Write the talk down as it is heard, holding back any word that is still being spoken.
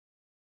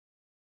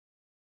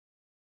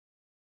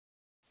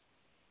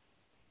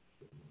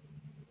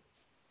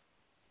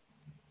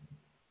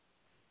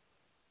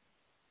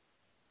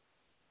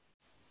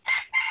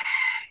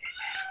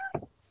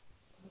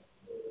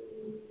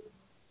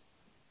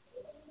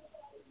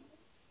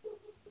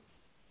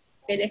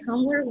Okay, the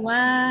homework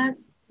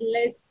was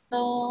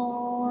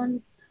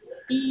lesson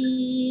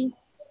B,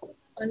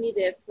 only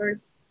the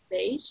first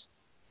page,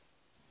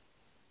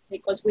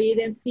 because we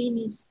didn't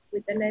finish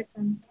with the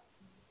lesson.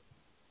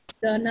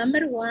 So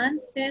number 1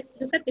 says,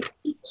 look at the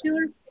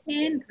pictures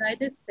and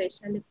write a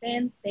special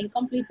event. Then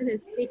complete the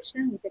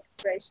description with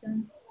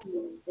expressions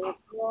in the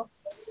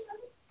box.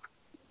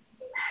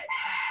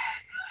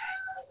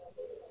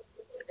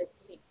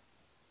 Let's see.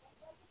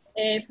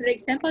 For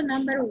example,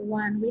 number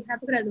 1, we have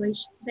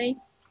graduation day.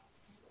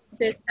 It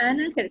says,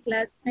 Anna and her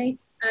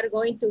classmates are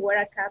going to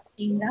wear a cap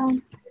and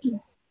gown.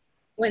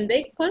 When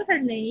they call her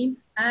name,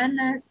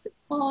 Anna's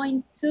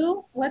going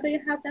to, what do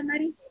you have,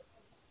 Damaris?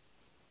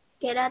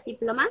 Get a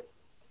diploma?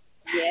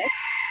 Yes,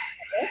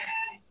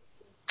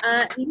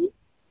 correct. Liz,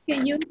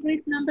 can you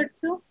read number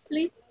 2,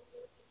 please?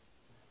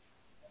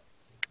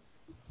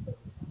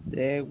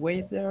 The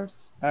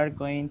waiters are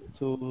going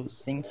to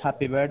sing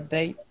happy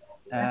birthday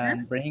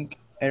and bring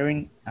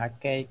Erin a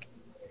cake.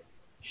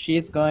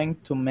 She's going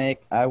to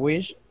make a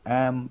wish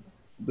and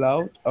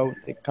blow out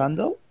the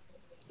candle.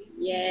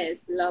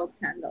 Yes, blow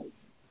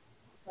candles.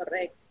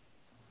 Correct.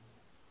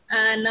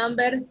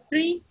 Number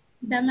 3,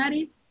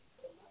 Damaris.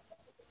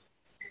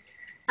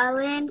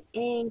 Alan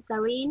and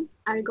Karin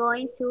are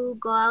going to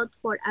go out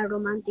for a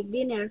romantic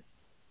dinner.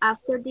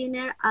 After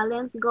dinner,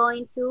 Alan's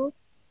going to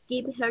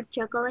give her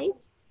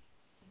chocolate.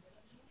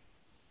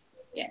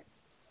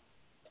 Yes.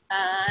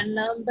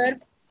 Number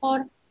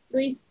 4,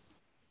 Luis.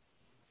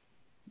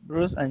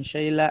 Bruce and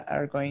Sheila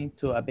are going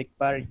to a big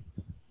party.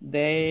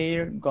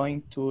 They're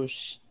going to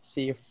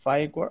see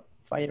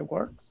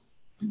fireworks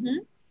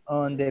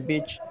on the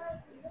beach.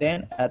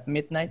 Then at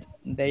midnight,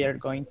 they are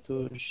going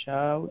to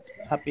shout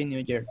Happy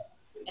New Year.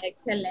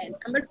 Excellent.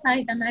 Number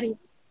 5,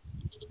 Damaris.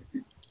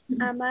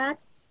 Ahmad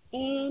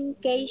and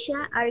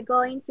Keisha are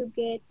going to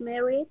get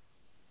married.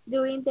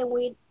 During the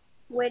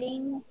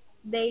wedding,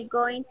 they're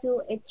going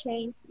to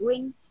exchange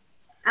rings.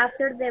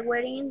 After the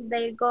wedding,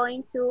 they're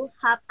going to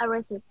have a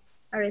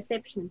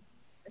reception.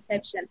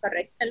 Reception,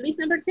 correct. And Luis,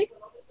 number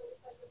 6.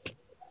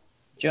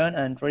 John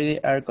and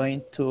Rudy are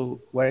going to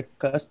wear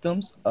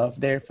costumes of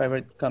their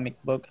favorite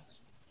comic book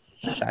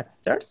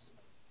Characters.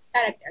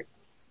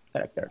 characters.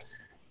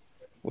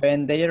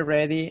 When they are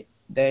ready,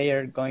 they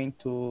are going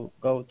to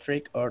go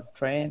trick or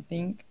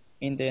treating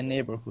in the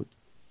neighborhood.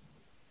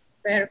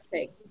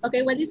 Perfect.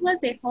 Okay, well, this was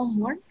the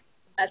homework.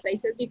 As I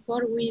said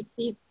before, we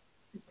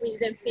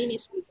didn't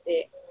finish with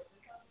the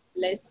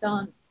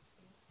lesson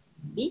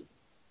B.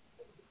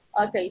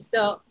 Okay,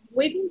 so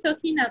we've been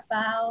talking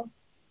about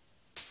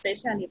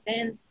special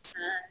events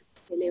and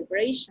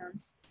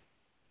celebrations.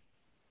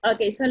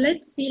 Okay, so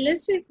let's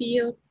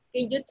review.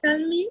 Can you tell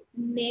me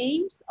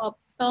names of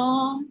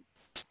some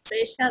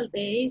special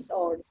days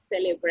or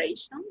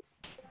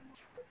celebrations?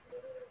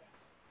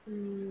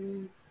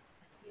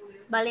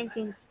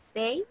 Valentine's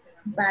Day.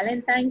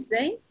 Valentine's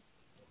Day.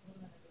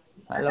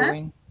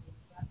 Halloween.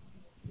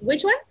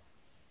 Which one?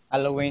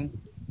 Halloween.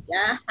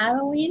 Yeah,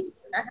 Halloween.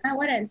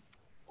 What else?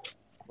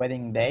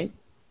 Wedding Day.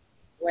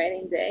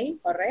 Wedding Day,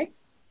 correct.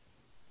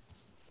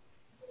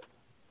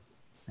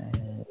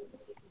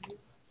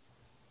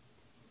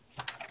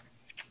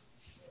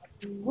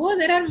 Oh,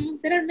 there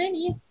are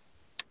many.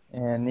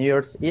 New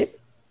Year's Eve.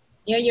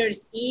 New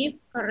Year's Eve,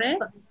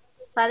 correct.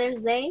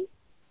 Father's Day.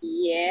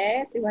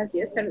 Yes, it was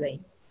yesterday.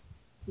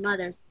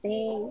 Mother's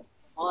Day.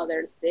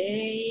 Mother's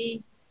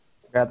Day.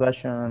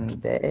 Graduation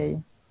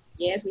Day.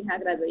 Yes, we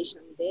had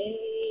graduation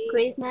day.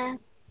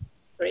 Christmas.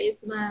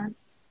 Christmas.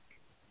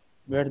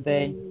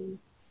 Birthday.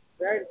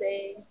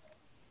 Birthdays.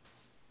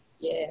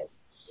 Yes.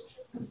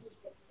 I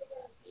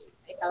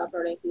have a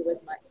problem here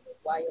with my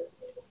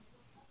wires.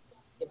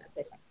 Give me a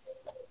second.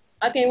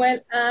 Okay, well,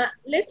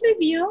 let's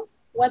review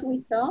what we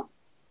saw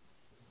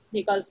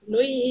because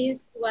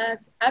Luis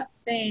was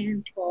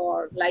absent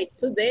for like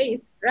 2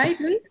 days, right,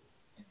 Luis?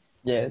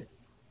 Yes.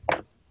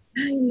 Hi,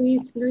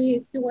 Luis,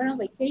 you were on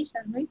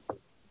vacation, Luis?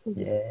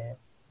 Yeah.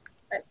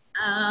 But,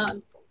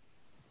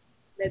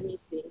 let me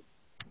see.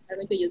 I'm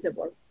going to use the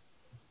board.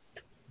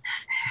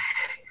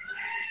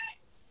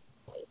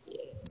 Right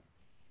here.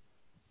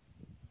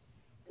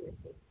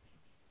 Let's see.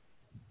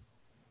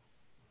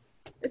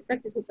 Let's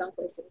practice with some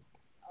questions.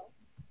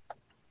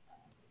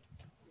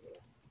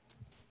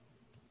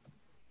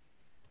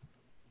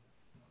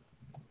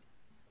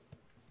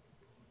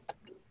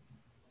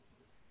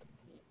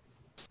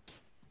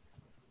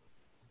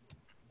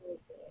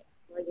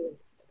 We're doing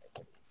this.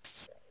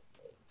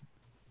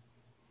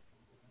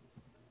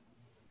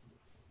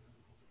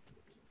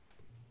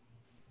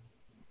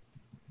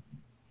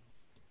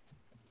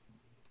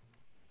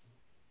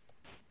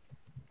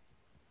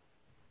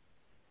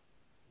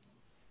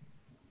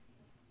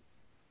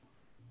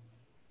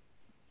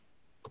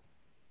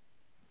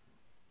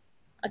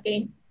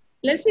 Okay,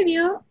 let's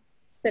review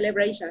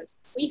celebrations.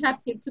 We have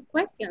here 2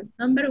 questions.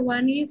 Number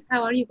 1 is,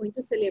 how are you going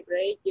to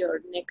celebrate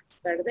your next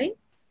birthday?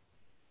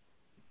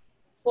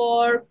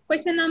 For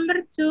question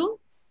number 2,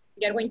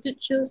 you're going to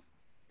choose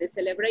the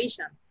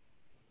celebration.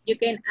 You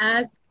can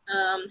ask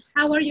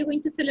How are you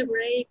going to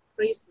celebrate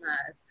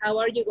Christmas? How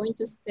are you going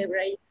to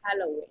celebrate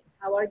Halloween?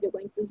 How are you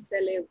going to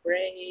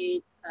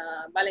celebrate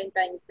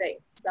Valentine's Day?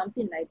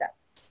 Something like that,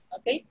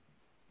 okay?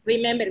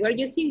 Remember, we're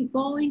using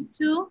going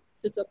to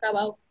talk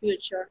about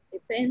future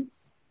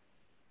events.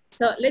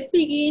 So let's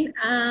begin.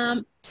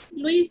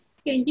 Luis,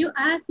 can you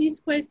ask these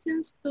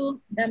questions to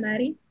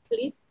Damaris,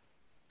 please?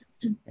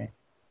 Okay.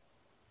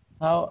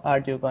 How are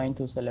you going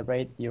to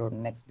celebrate your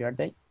next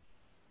birthday?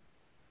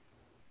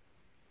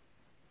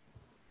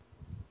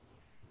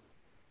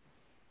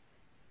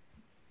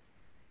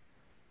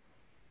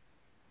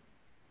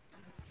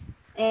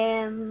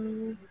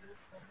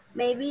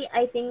 Maybe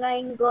I think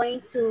I'm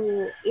going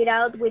to eat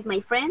out with my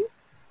friends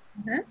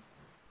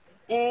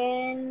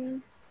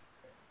and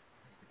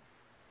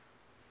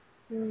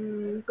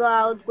go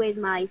out with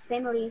my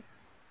family.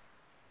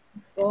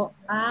 Go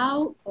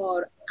out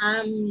or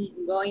I'm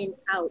going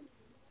out?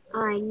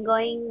 I'm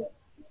going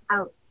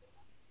out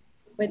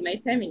with my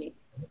family.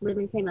 with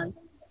my family.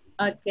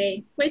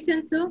 Okay,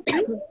 question 2,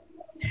 please.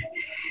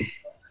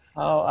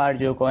 How are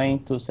you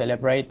going to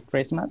celebrate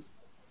Christmas?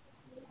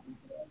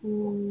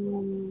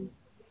 I'm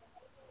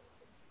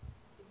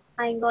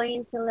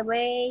going to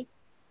celebrate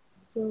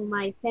to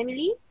my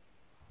family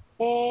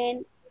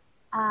and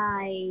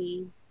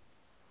I'm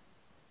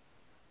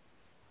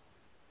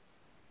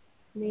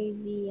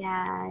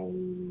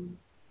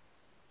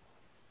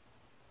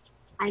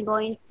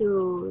going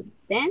to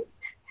dance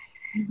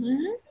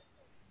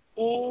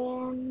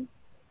and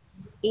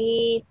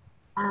eat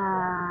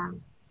a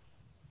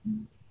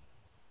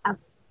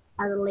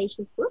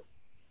delicious food.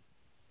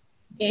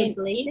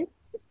 And eat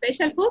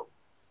special food?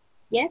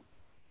 Yes.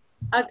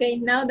 Okay,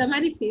 now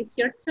Damaris, it's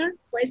your turn.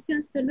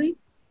 Questions to Luis,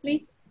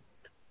 please.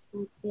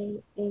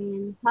 Okay,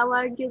 and how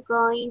are you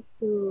going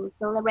to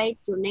celebrate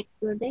your next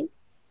birthday?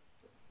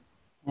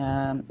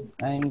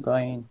 I'm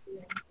going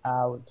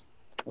out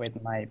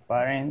with my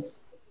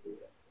parents,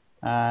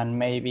 and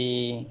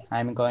maybe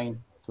I'm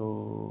going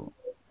to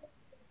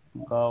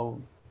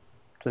go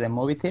to the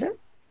movie theater.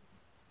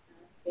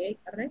 Okay,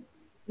 correct.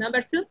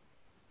 Number 2.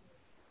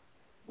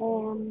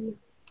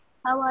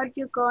 How are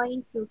you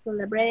going to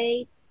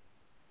celebrate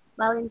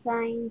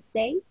Valentine's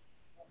Day?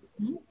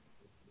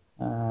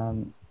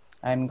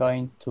 I'm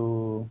going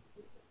to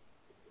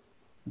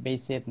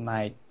visit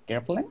my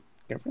girlfriend.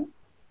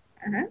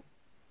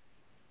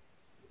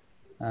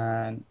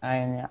 And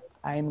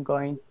I'm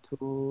going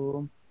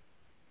to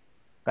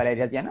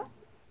Galeria Diana.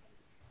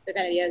 The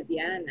Galeria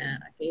Diana.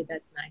 Okay,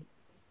 that's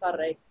nice.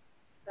 Correct.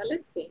 So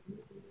let's see.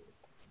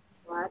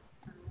 What?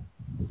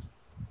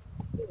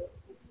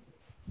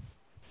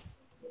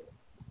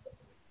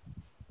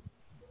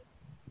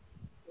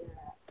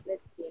 Yes,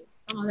 let's see.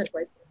 Some other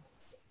questions.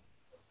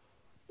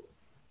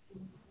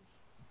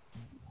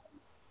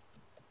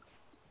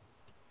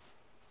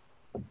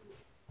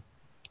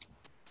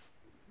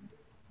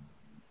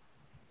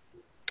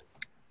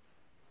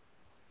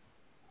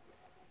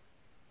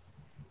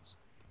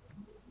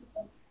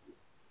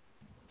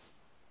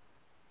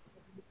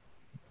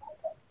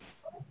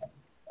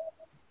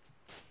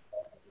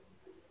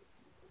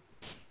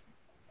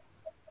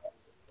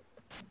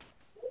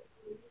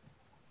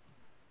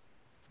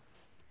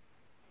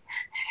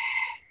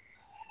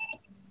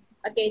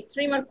 Okay,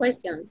 3 more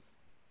questions.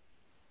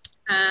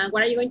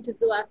 What are you going to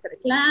do after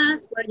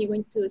class? Where are you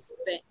going to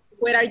spend?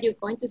 Where are you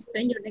going to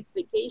spend your next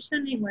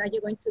vacation? And what are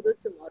you going to do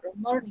tomorrow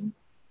morning?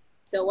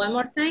 So one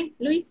more time,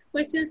 Luis,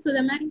 questions to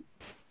Damaris.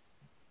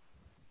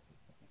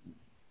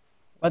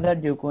 What are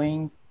you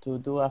going to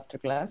do after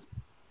class?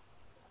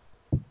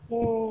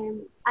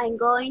 I'm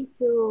going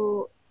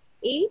to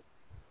eat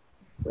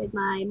with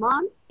my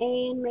mom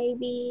and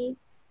maybe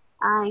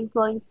I'm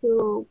going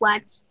to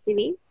watch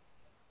TV.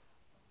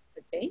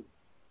 Okay.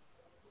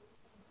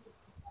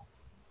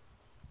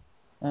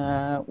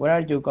 Where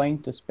are you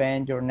going to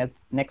spend your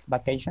next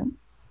vacation?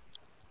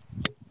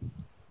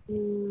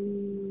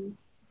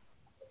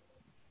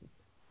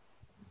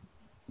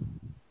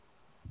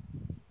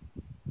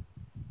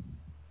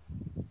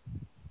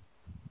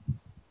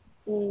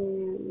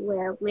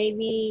 Well,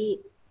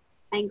 maybe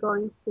I'm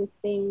going to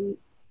spend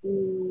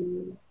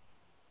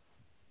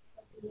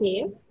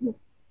here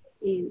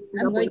in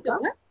I'm going to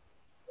Acapulco. what?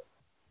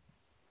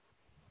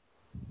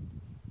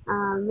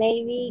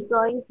 Maybe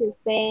going to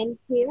spend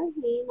here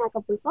in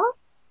Acapulco.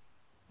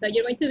 So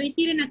you're going to be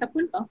here in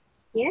Acapulco?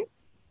 Yes.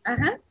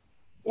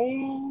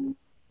 And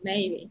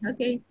maybe,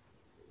 okay.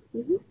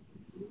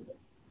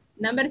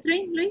 Number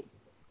 3, Luis.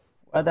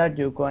 What are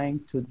you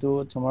going to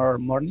do tomorrow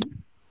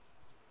morning?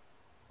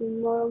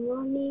 Tomorrow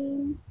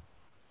morning,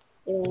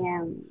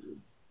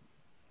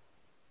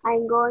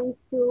 I'm going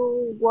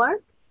to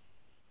work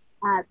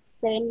at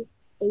 10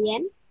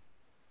 a.m.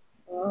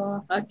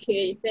 Oh,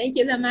 okay. Thank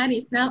you,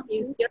 Damaris. Now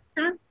it's your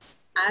turn.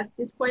 Ask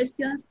these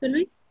questions to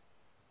Luis.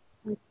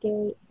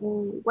 Okay.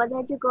 What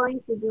are you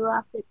going to do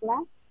after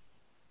class?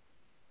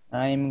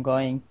 I'm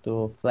going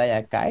to fly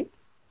a kite.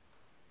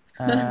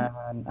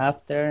 And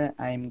after,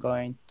 I'm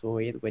going to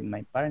eat with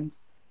my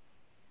parents.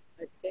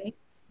 Okay.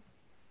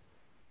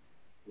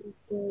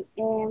 Okay.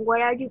 And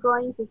where are you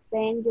going to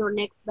spend your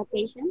next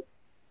vacation?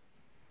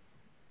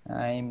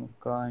 I'm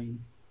going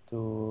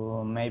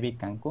to maybe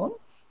Cancun.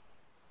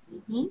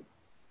 Mm-hmm.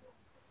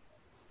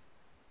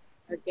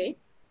 Okay.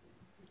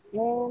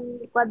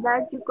 And what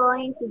are you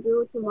going to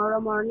do tomorrow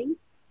morning?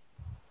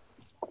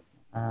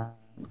 Uh,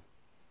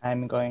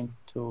 I'm going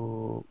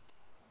to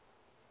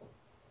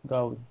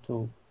go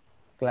to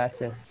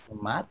classes to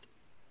math.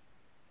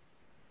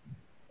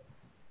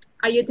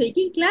 Are you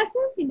taking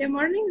classes in the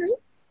morning,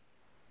 Luis?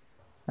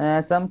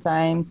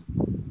 Sometimes,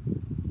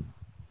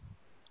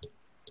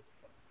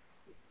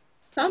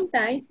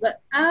 Sometimes, but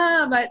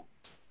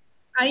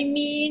I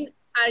mean,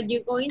 are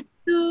you going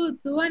to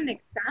do an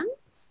exam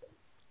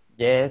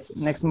yes,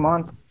 next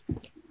month,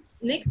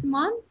 next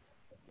month?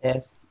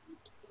 yes,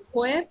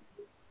 Where?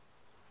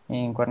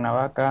 in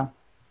Cuernavaca,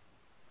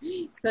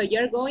 So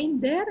you're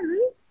going there,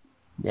 Luis?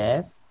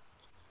 yes,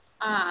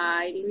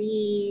 Ay,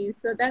 Luis.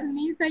 So that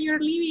means that you're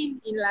leaving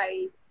in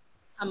like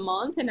a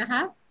month and a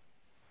half?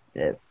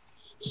 yes.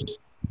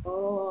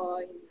 Oh,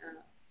 no.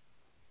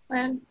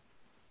 Well,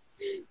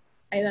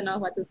 I don't know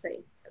what to say.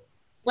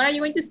 What are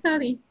you going to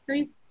study,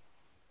 Luis?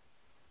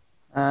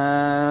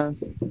 Uh,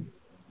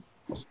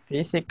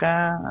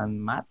 Física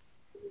and math.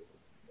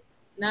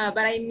 No,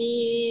 but I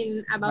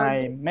mean about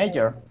My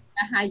major,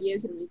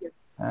 yes, Luis.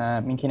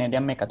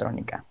 ingeniería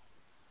mecatrónica.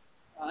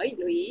 Ay,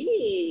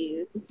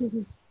 Luis.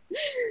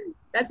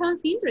 That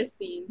sounds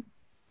interesting.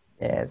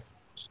 Yes,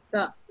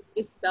 So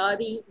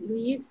study,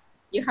 Luis.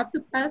 You have to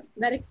pass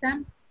that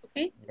exam,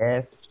 okay?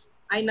 yes.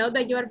 I know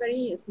that you are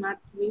very smart,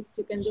 Luis.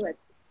 You can do it.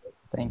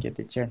 Thank you,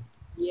 teacher.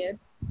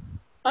 Yes.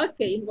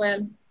 Okay,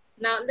 well,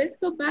 now let's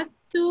go back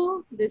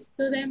to the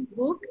student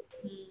book.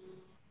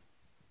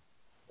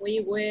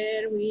 We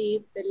were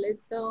with the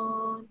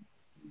lesson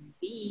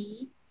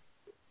B.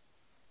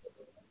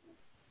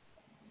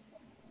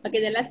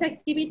 Okay, the last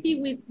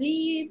activity we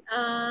did,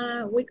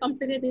 we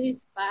completed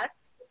this part.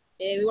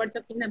 We were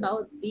talking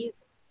about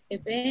these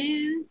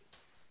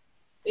events.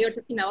 We were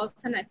talking about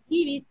some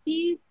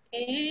activities,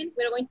 and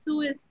we're going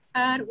to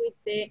start with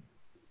the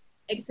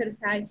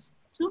exercise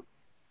 2.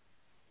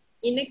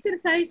 In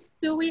exercise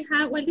 2, we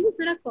have, well, this is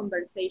not a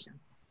conversation.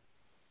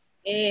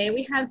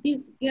 We have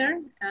this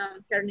girl,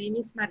 her name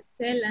is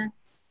Marcela.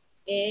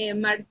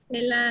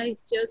 Marcela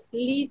is just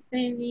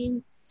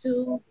listening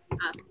to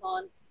a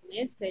phone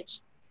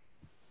message.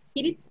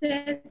 Here it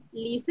says,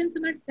 listen to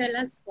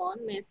Marcela's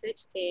phone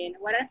message and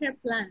what are her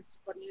plans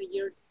for New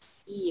Year's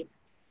Eve?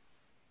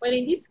 Well,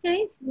 in this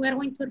case, we're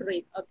going to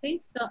read, okay?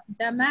 So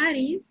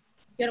Damaris,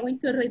 you're going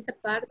to read the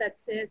part that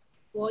says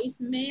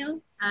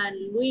voicemail, and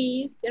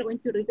Luis, you're going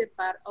to read the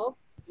part of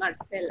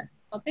Marcela,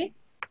 okay?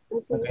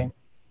 Okay. Okay.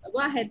 Go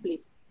ahead,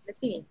 please. Let's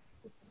begin.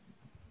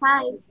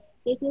 Hi,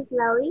 this is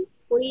Laurie.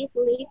 Please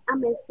leave a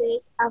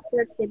message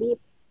after the beep.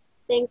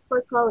 Thanks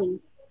for calling.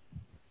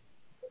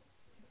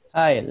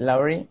 Hi,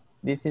 Laurie.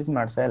 This is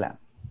Marcela.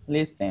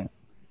 Listen,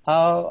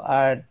 how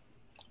are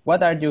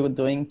what are you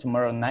doing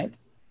tomorrow night?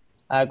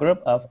 A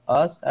group of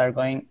us are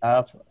going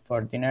out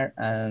for dinner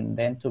and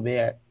then to be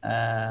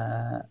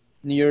a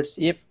New Year's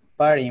Eve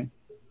party.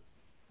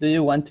 Do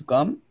you want to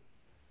come?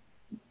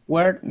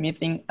 We're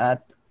meeting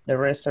at the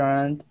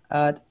restaurant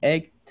at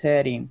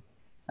 8:30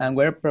 and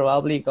we're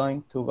probably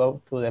going to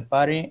go to the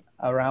party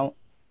around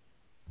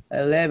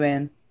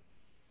 11.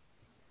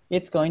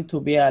 It's going to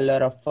be a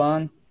lot of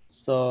fun,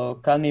 so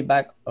call me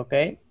back,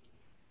 okay?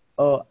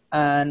 Oh,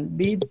 and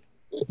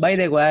by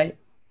the way,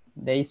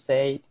 they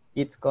say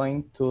it's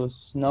going to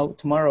snow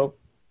tomorrow,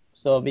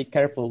 so be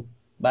careful.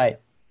 Bye.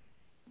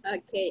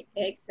 Okay,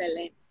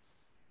 excellent.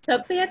 So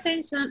pay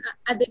attention.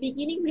 At the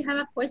beginning, we have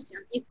a question.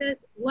 It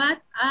says,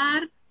 what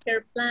are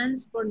her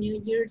plans for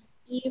New Year's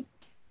Eve?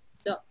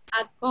 So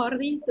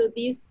according to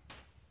this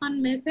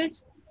one message,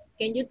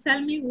 can you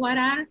tell me what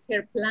are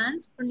her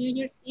plans for New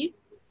Year's Eve?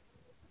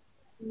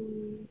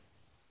 Mm,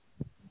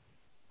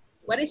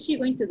 What is she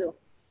going to do?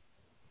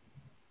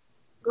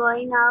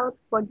 Going out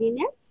for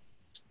dinner?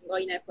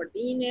 Going out for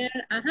dinner.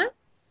 Uh-huh.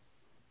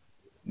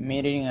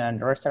 Meeting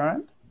at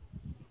restaurant?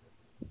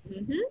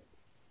 Mm-hmm.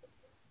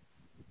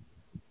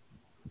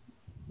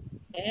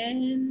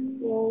 And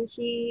And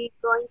she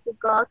going to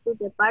go to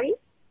the party?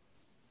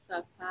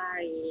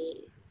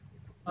 safari.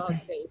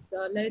 Okay,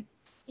 so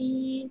let's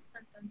see.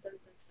 Dun, dun, dun,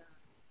 dun, dun.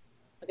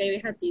 Okay, we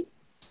have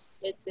this.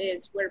 It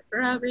says we're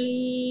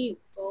probably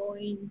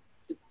going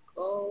to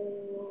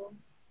go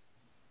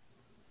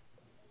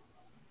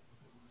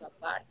to a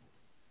party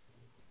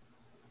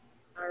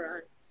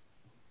around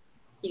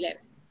 11.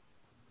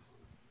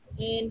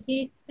 And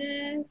here it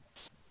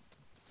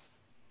says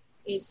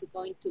it's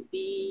going to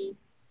be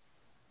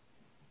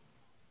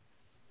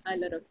a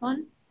lot of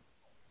fun.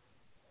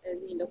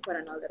 Let me look for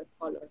another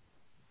color.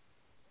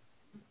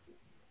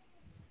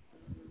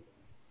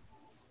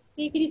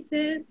 Here it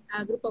says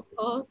a group of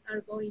us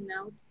are going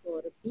out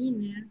for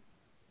dinner.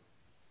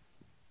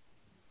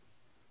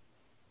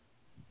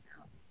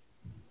 Out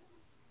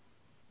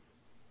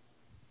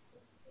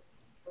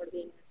for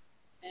dinner.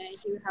 And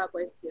here we have a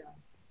question.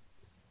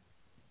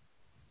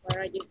 What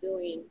are you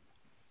doing?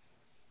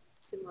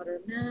 tomorrow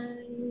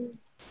night.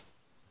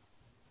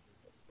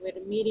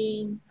 We're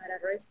meeting at a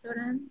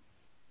restaurant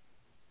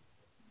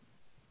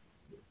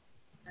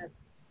at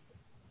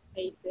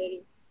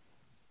 8:30.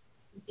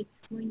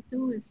 It's going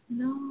to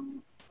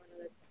snow.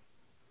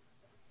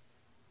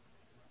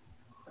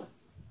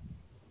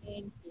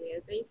 And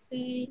here they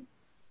say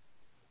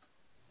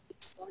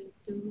it's going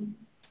to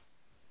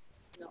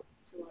snow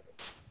tomorrow.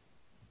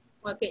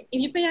 Okay,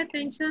 if you pay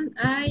attention,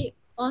 I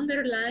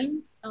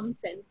underlined some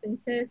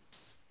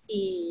sentences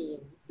in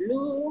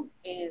blue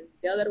and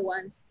the other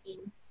ones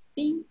in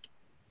pink.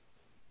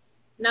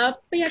 Now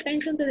pay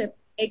attention to the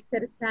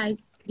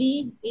exercise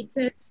B. It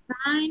says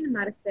find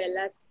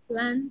Marcela's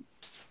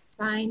plans,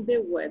 find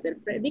the weather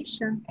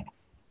prediction.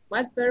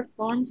 What verb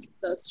forms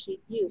does she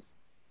use?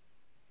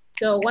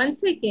 So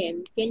once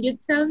again, can you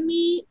tell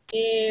me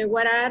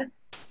what are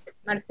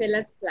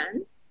Marcela's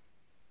plans?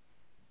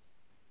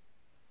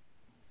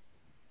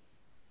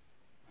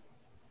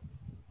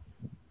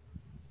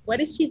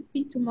 What is she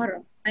doing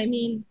tomorrow? I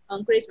mean,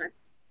 on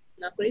Christmas.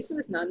 No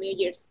Christmas, no New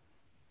Year's.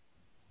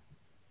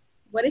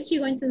 What is she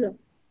going to do?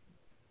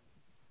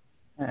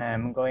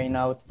 I'm going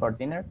out for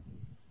dinner.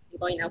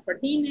 Going out for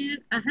dinner.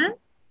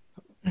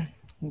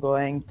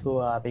 Going to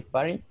a big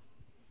party.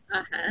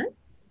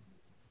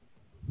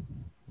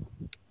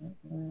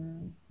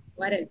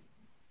 What else?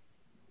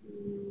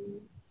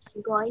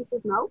 Going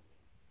to snow?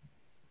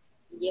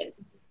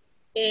 Yes.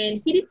 And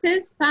here it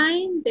says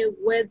find the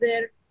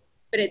weather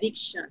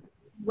prediction.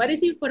 What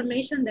is the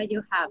information that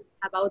you have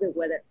about the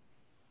weather?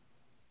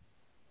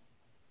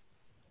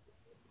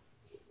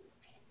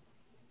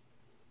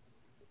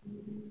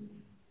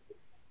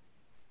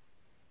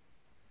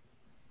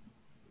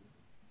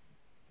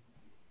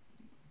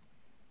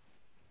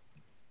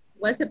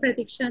 What's the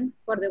prediction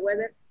for the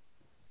weather?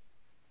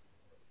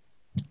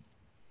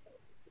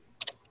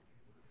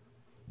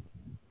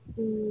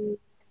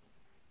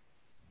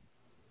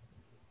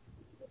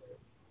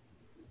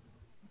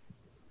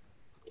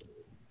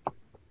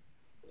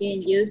 Can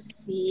you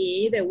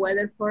see the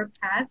weather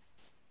forecast?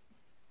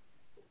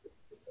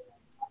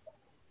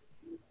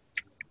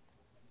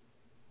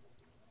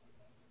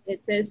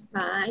 It says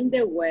find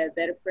the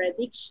weather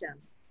prediction.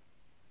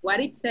 What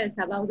it says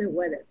about the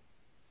weather?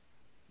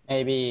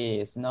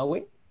 Maybe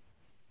snowy.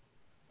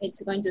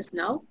 It's going to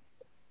snow.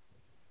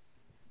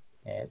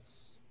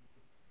 Yes.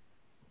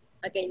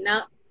 Okay,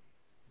 now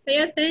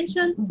pay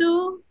attention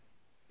to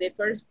the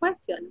first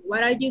question.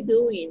 What are you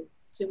doing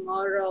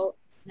tomorrow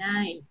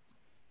night?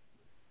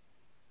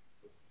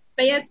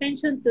 Pay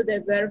attention to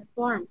the verb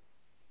form.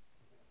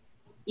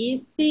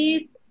 Is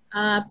it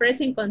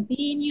present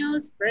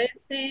continuous,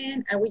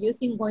 present? Are we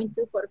using going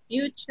to for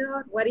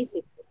future? What is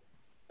it?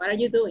 What are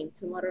you doing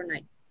tomorrow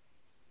night?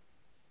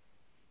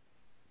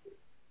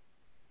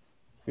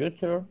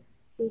 Future.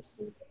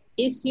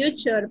 It's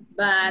future,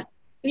 but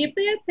if you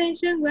pay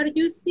attention, we're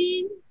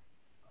using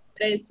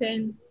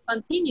present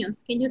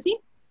continuous. Can you see?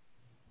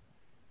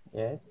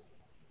 Yes.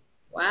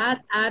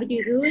 What are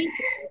you doing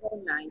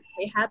tomorrow night?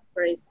 We have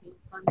present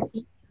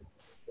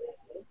continuous.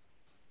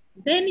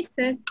 Then it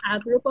says a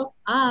group of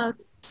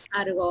us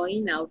are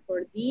going out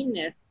for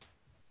dinner.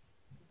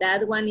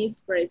 That one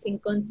is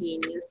present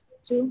continuous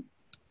too.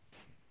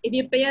 If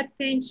you pay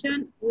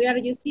attention, we are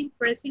using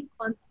present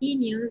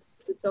continuous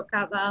to talk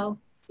about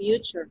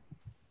future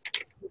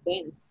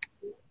events.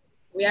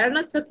 We are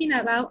not talking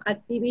about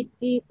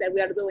activities that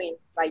we are doing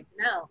right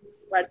now.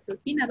 We're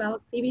talking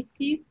about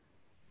activities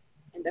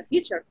in the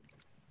future.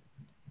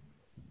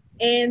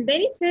 And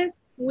then it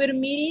says, we're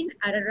meeting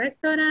at a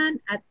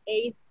restaurant at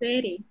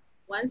 8:30.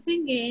 Once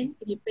again,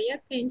 if you pay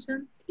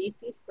attention,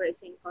 this is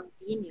present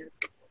continuous.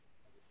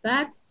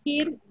 But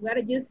here, we are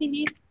using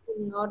it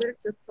in order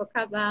to talk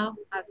about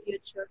a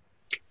future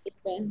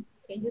event.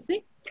 Can you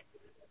see?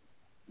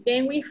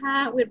 Then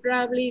we're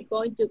probably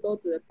going to go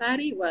to the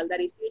party. Well,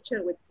 that is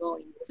future with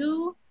going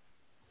to.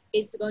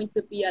 It's going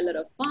to be a lot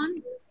of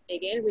fun.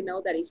 Again, we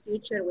know that is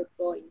future with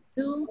going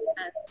to.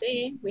 And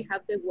then we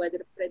have the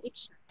weather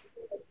prediction.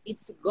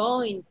 It's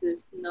going to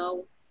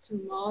snow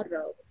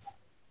tomorrow.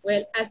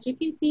 Well, as you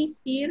can see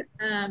here,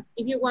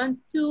 if you want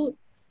to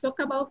talk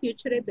about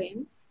future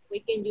events, we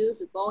can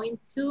use going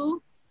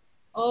to,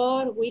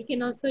 or we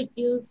can also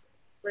use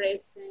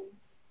present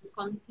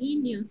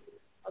continuous,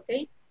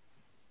 okay?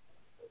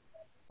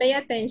 Pay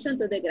attention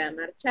to the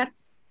grammar chart.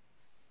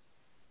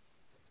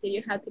 So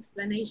you have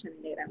explanation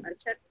in the grammar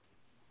chart.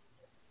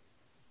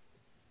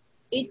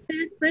 It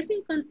says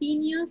present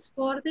continuous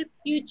for the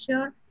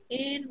future,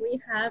 and we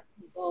have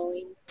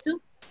going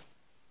to.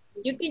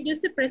 You can use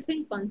the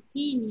present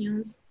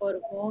continuous for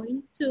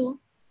going to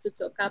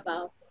talk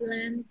about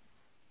plans.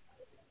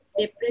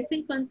 The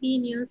present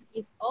continuous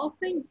is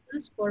often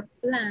used for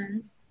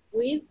plans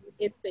with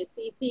a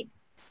specific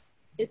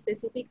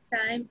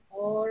time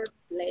or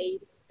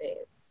places.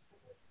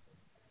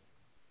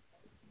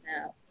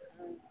 Now,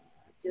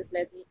 just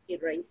let me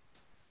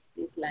erase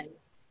these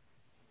lines.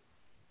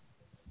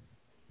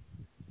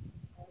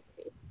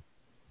 Okay.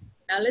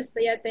 Now let's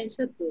pay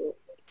attention to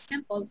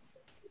examples.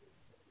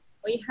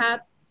 We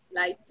have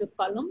like two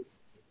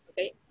columns.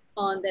 Okay,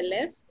 on the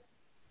left,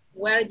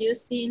 we're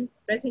using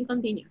present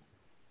continuous.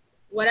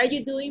 What are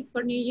you doing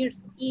for New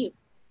Year's Eve?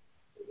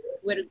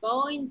 We're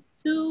going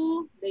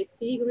to the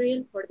sea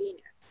grill for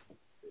dinner.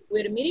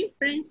 We're meeting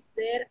friends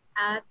there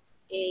at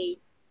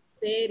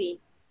 8:30.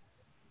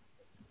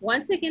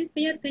 Once again,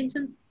 pay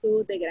attention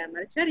to the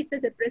grammar chart. It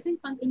says the present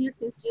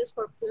continuous is used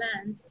for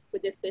plans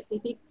with the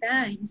specific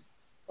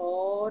times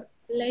or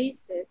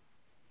places.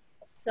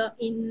 So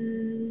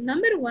in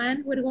number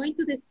one, we're going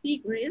to the sea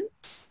grill.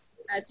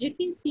 As you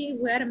can see,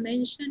 we are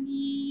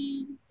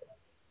mentioning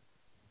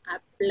a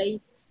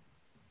place.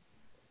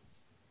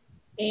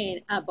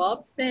 And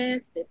above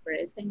says the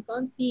present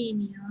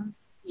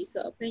continuous is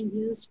often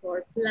used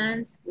for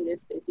plans with a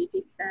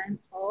specific time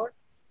or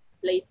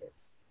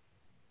places.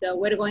 So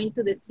we're going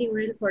to the sea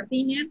grill for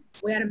dinner.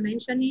 We are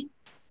mentioning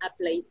a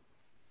place.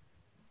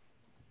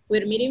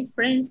 We're meeting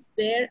friends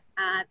there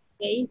at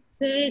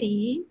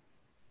 8:30.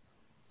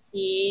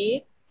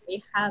 Here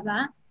we have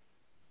a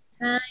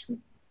time.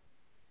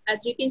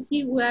 As you can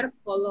see, we are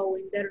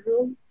following the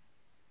rule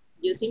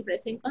using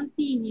present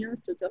continuous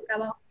to talk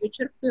about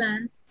future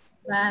plans,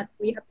 but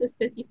we have to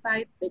specify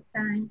the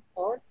time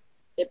or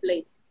the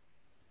place.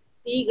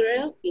 Sea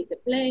grill is the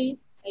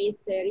place,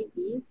 8:30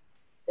 is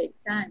the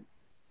time.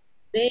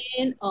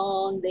 Then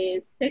on the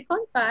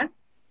second part,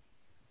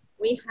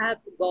 we have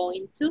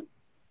going to.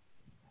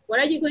 What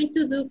are you going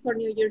to do for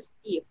New Year's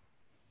Eve?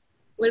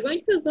 We're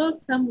going to go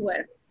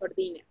somewhere for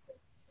dinner.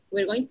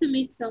 We're going to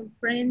meet some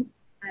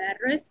friends at a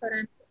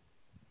restaurant.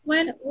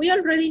 Well, we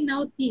already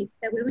know this,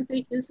 that we're going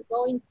to use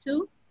going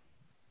to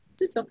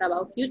talk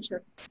about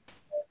future.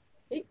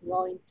 Okay,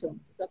 going to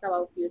talk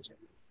about future.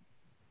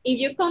 If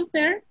you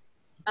compare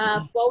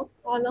both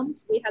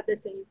columns, we have the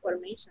same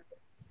information.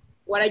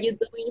 What are you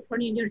doing for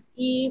New Year's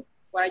Eve?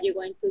 What are you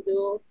going to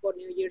do for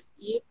New Year's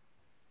Eve?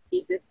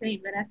 It's the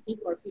same. We're asking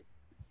for future.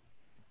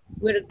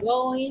 We're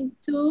going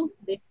to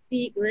the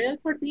sea grill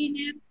for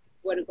dinner.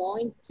 We're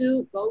going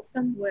to go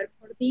somewhere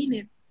for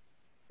dinner.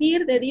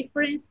 Here, the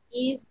difference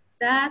is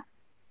that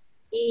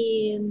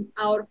in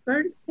our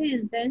first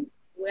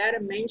sentence, we are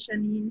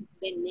mentioning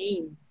the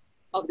name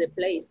of the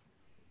place,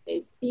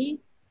 the sea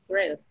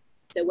grill.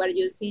 So we're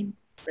using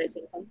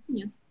present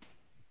continuous.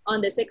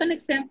 On the second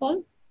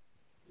example,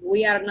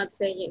 we are not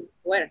saying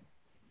where.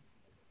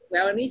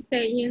 We're only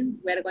saying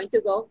we're going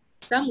to go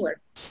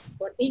somewhere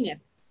for dinner,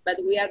 but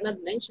we are not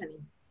mentioning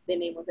the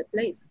name of the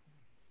place.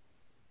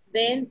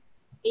 Then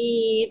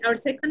in our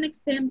second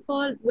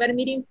example, we're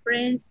meeting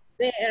friends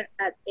there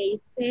at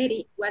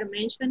 8:30. We're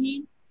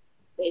mentioning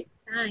the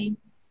time.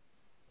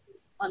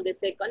 On the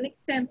second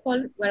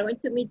example, we're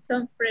going to meet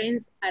some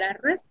friends at a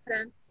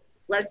restaurant.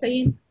 We're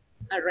saying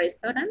a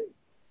restaurant.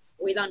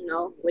 We don't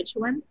know which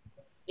one,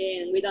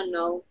 and we don't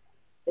know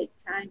the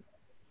time,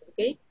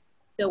 okay?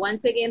 So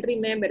once again,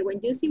 remember, when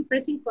using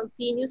present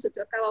continuous to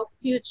talk about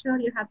future,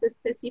 you have to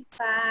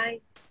specify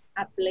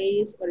a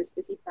place or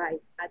specify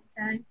a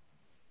time.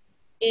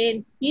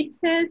 And it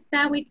says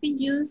that we can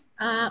use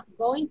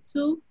going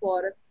to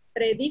for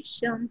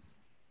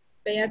predictions.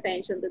 Pay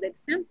attention to the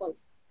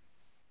examples.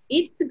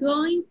 It's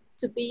going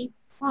to be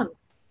fun.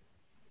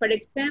 For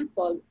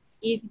example,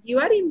 if you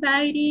are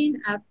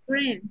inviting a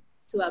friend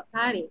to a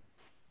party,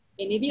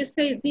 and if you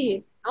say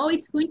this, oh,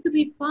 it's going to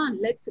be fun,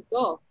 let's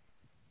go.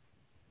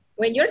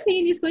 When you're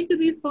saying it's going to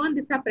be fun,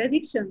 it's a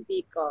prediction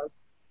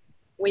because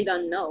we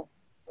don't know,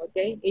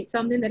 okay? It's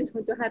something that is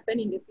going to happen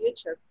in the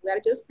future. We are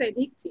just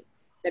predicting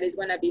that it's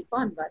gonna be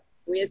fun, but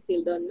we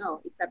still don't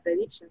know. It's a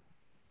prediction.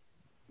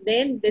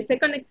 Then the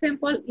second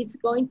example is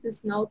going to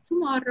snow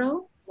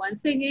tomorrow.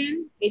 Once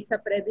again, it's a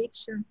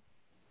prediction.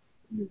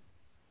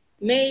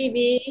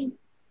 Maybe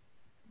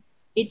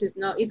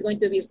it's going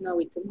to be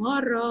snowy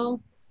tomorrow.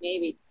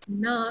 Maybe it's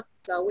not,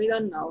 so we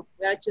don't know.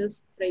 We are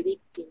just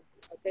predicting,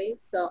 okay?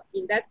 So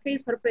in that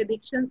case, for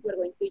predictions, we're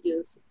going to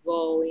use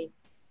going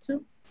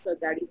to, so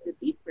that is the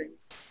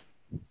difference.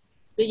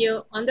 Do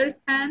you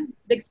understand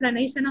the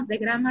explanation of the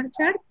grammar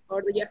chart,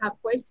 or do you have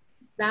questions,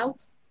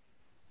 doubts?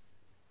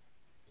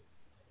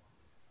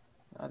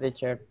 No,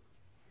 teacher,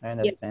 I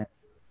understand.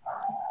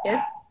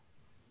 Yes?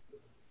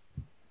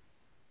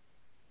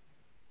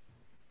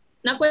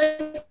 No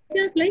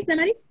questions, please,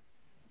 Damaris?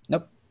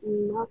 Nope.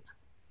 Nope.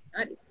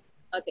 Damaris,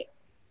 okay.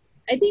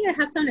 I think I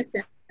have some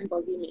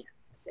example. Give me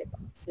a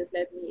second. Just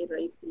let me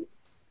erase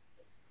this.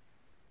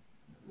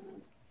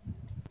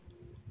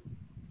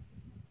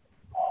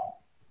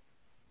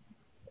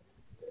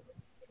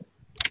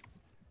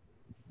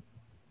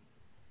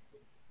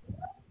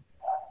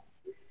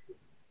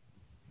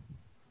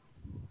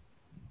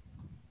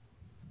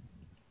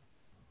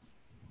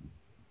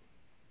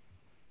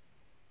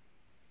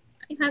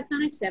 I have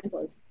some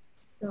examples.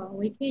 So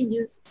we can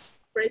use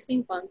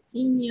present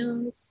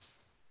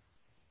continuous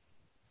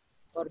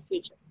or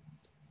future.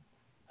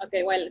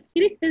 Okay, well,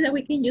 here it says that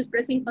we can use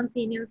present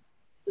continuous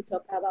to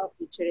talk about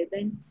future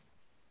events.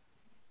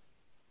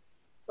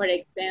 For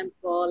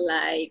example,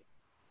 like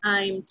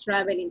I'm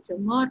traveling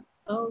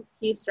tomorrow,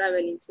 he's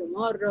traveling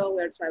tomorrow,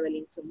 we're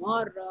traveling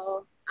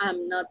tomorrow,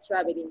 I'm not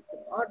traveling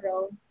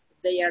tomorrow,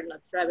 they are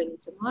not traveling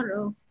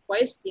tomorrow.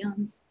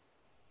 questions.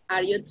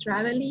 Are you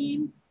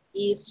traveling?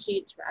 Is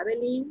she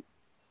traveling?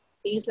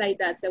 Things like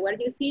that. So we're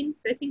using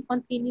present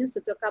continuous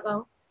to talk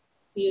about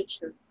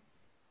future.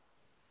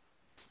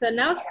 So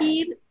now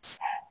here,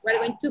 we're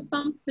going to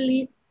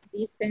complete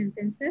these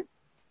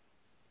sentences.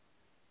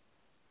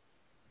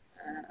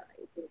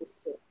 I think it's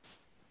two.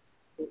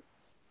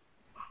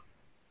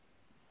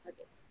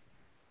 Okay.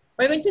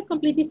 We're going to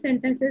complete these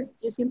sentences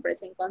using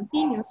present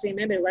continuous.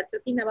 Remember, we're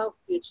talking about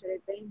future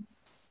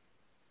events.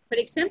 For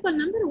example,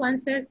 number one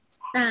says,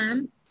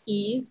 Sam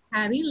is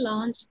having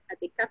lunch at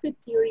the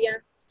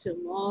cafeteria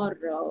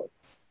tomorrow.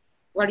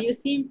 We're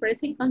using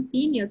present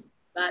continuous,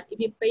 but if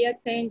you pay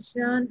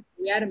attention,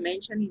 we are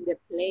mentioning the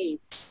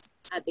place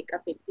at the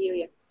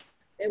cafeteria.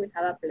 Okay, we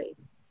have a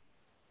place.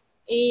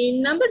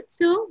 In number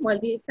two, well,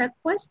 this is a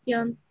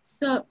question.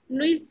 So,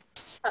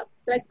 Luis,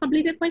 try to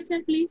complete the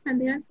question, please, and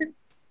the answer.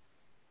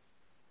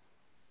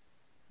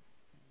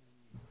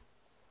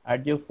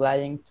 Are you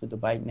flying to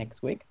Dubai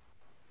next week?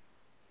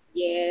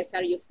 Yes.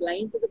 Are you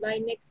flying to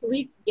Dubai next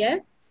week?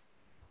 Yes.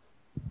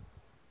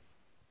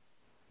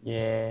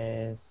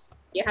 Yes.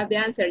 You have the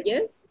answer,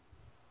 yes?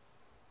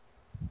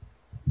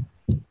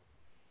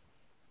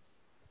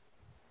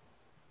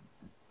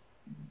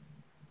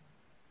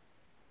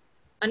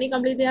 Can you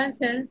complete the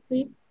answer,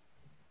 please?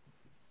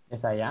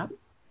 Yes, I am.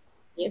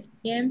 Yes,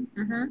 Kim.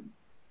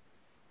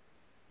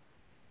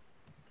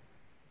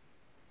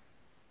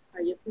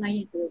 Are you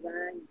flying to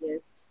Dubai?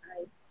 Yes,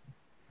 I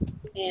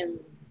am.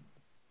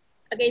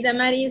 Okay,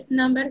 Damaris,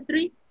 number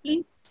three,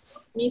 please.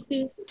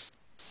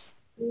 Mrs.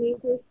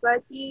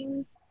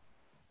 Perkins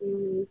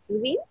is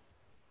leaving.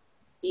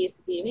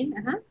 Is giving.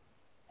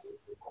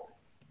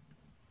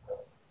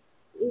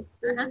 Is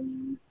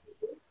leaving.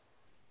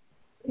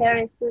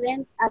 Her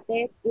students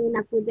attend in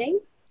a few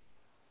days.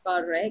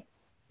 Correct.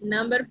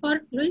 Number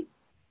four, Luis.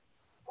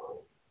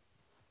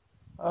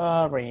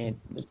 Read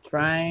the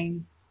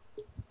train.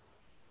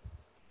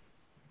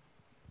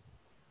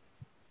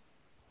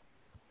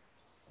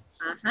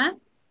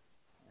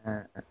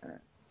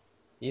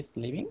 Is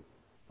leaving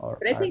or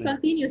Present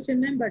continuous,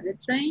 remember the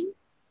train.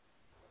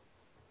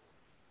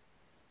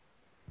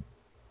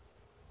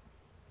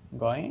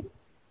 Going?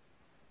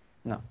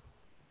 No.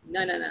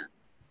 No.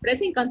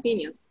 Present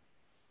continuous.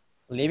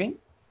 Leaving?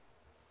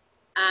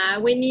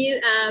 We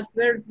need a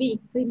verb be.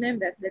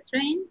 Remember the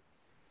train.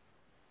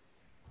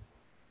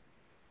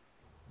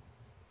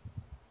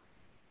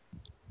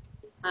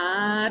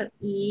 Are,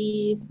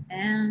 is,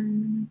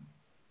 and.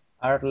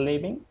 Are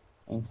leaving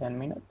in 10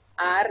 minutes.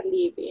 Are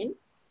leaving.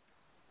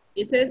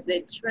 It says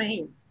the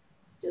train.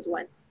 Just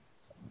one.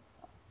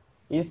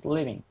 Is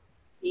leaving.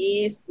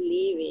 Is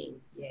leaving.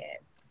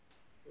 Yes.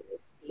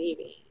 Is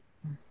leaving.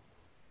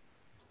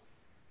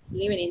 It's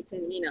leaving in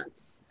 10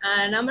 minutes.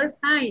 Number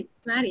five,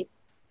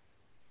 Maris.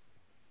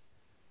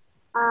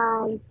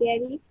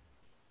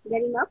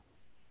 Getting up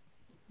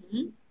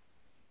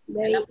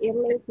very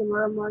early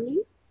tomorrow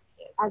morning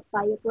at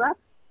 5 o'clock.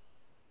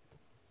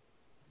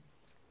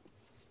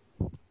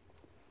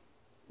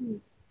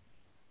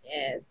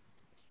 Yes,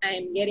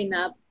 I'm getting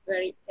up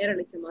very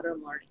early tomorrow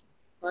morning.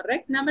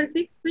 Correct. Number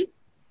six,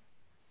 please.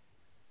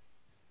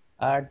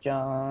 Are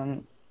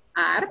John.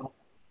 Are.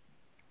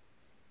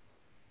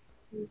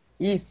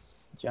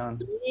 Is John.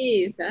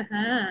 Is.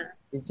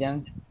 Is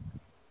John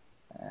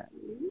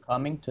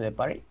coming to the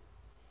party?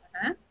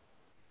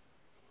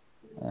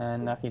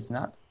 No, he's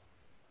not.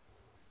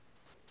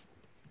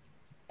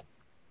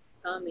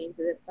 Coming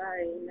to the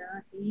party.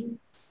 No, he's.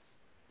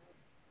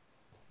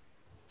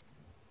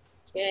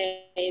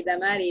 Okay,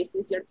 Damaris,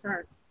 it's your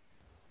turn.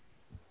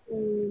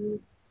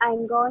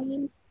 I'm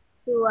going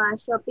to a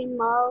shopping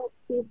mall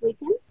this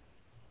weekend.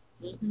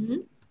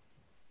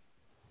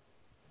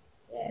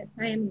 Yes,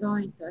 I am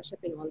going to a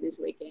shopping mall this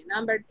weekend.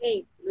 Number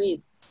eight,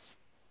 Luis.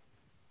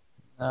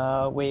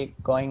 We're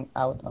going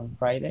out on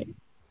Friday.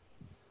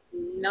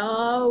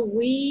 No,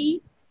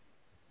 we.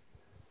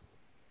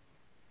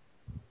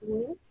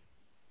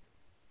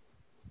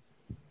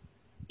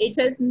 It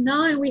says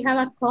no and we have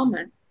a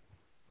comma.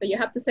 So you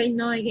have to say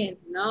no again.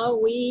 No,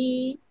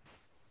 we.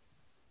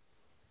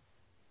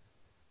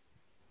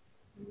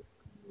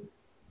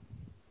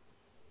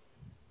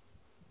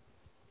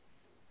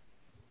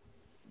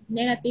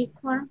 Negative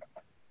form.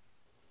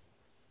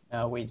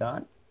 No, we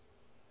don't.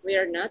 We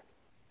are not.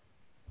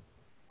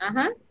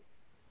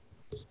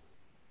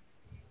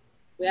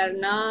 We are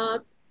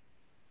not.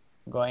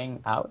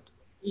 Going out.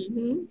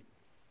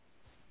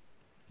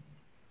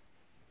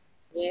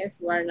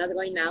 Yes, we are not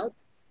going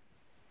out.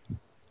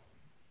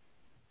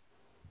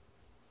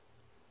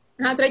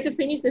 Try to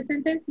finish the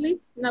sentence,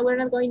 please. No, we're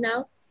not going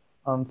out.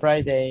 On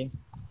Friday,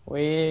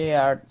 we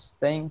are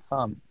staying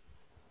home.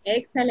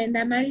 Excellent.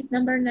 Damaris,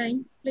 number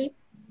 9,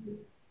 please.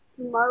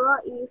 Tomorrow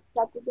is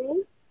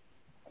Saturday.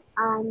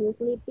 I'm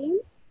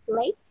sleeping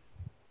late.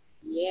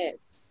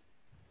 Yes.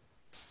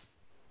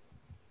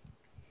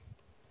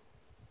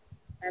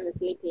 I'm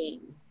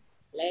sleeping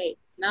late.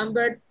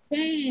 Number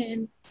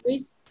 10,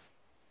 please.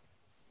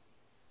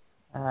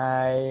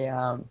 I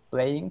am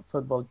playing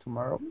football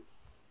tomorrow.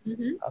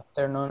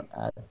 Afternoon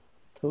at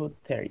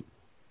 2:30.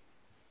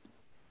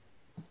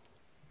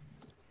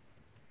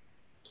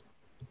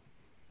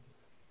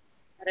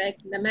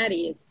 Correct.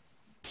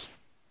 Damaris.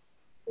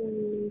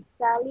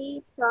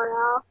 Sally turned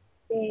off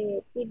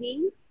the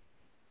TV.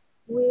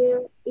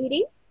 We're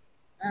eating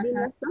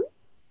dinner soon.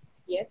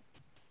 Yes.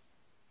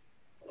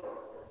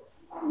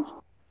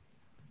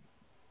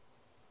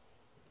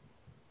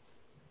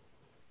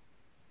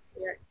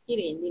 We are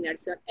eating dinner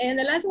soon. And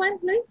the last one,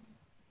 please.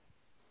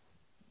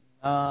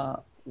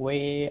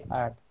 We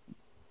are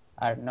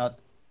not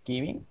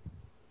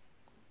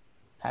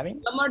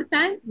having. One more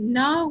time.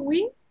 No,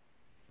 we.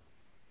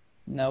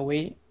 No,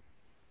 we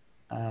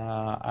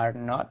are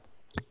not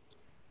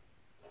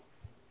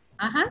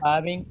Uh-huh.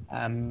 having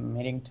a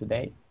meeting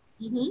today.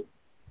 Mm-hmm.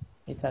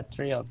 It's at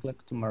 3 o'clock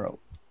tomorrow.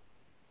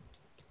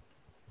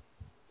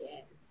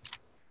 Yes.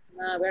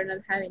 No, we're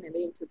not having a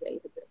meeting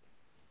today.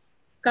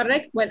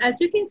 Correct. Well,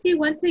 as you can see,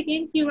 once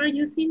again, you are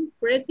using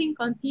present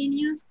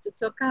continuous to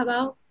talk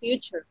about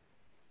future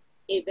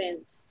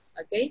events.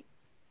 Okay.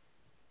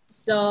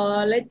 So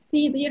let's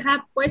see. Do you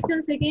have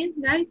questions again,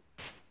 guys?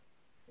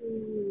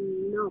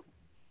 No.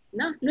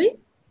 No,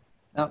 Luis?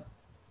 No.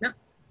 No.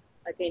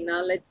 Okay,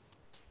 now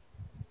let's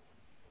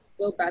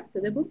go back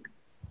to the book.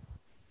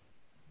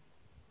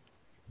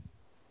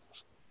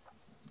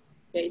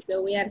 Okay,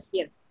 so we are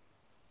here.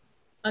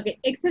 Okay,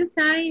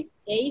 exercise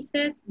A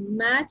says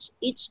match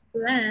each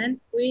plan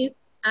with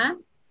a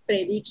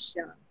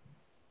prediction.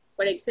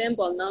 For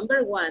example,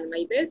 number 1,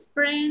 my best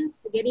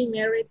friend's getting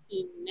married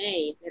in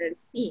May. Letter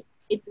C.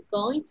 It's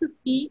going to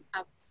be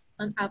a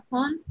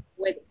fun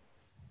wedding.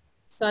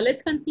 So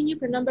let's continue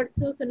from number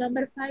 2 to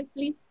number 5,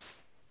 please.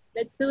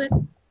 Let's do it.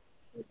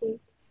 Okay.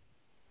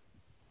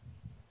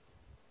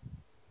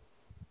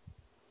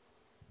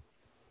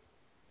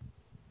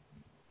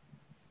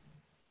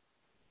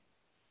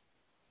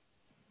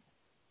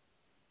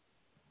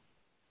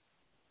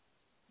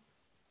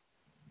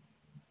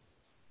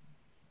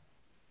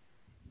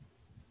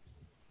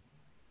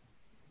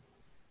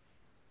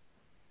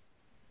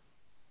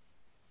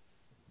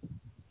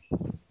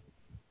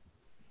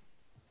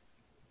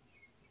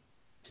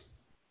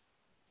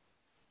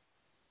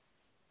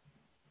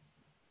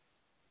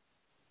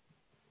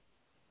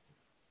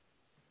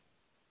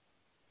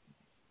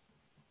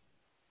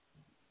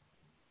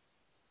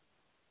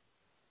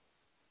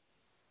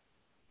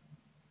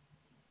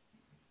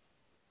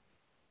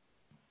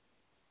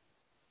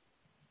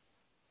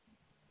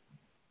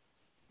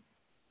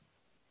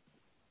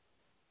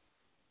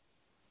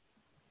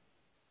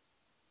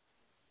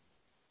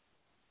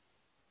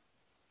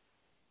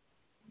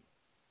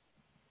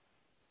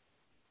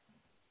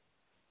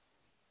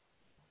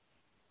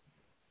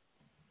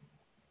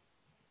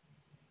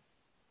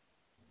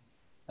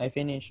 I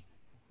finished.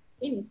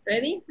 Finish.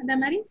 Ready,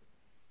 Damaris?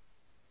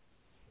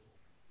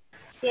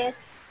 Yes.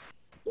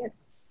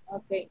 Yes.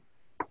 Okay.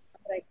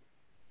 Right.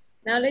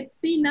 Now let's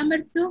see number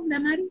 2,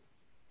 Damaris.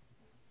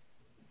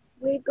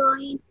 We're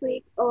going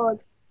trick or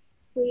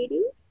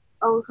treating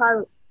on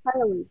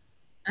Halloween.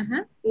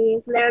 Uh-huh.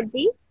 Is letter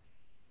D.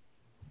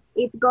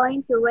 It's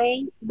going to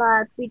rain,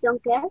 but we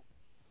don't care.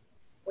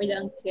 We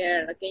don't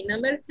care. Okay,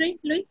 number 3,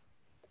 Luis.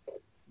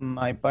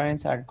 My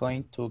parents are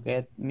going to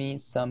get me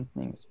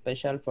something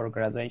special for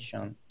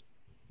graduation.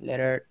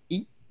 Letter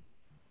E.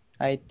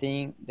 I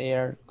think they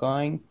are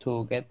going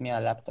to get me a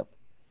laptop.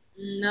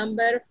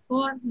 Number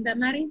 4,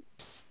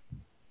 Damaris.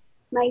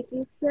 My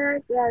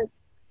sister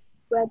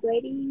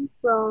graduating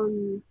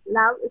from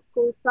law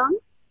school soon.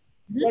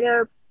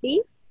 Letter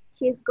B.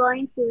 She's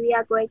going to be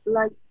a great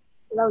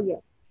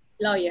lawyer.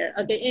 Lawyer.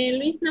 Okay, and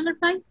Luis, number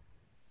 5.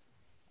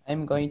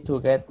 I'm going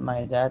to get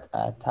my dad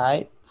a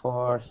tie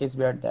for his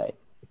birthday.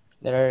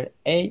 Letter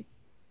A.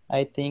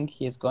 I think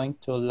he's going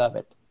to love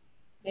it.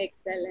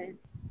 Excellent.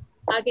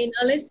 Okay,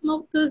 now let's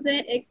move to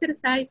the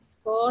exercise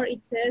 4.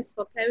 It says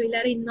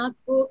vocabulary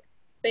notebook,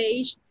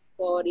 page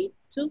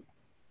 42.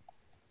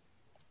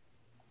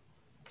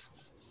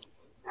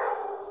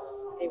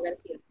 Okay, we're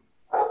here.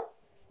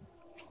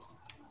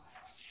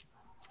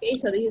 Okay,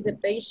 so this is the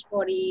page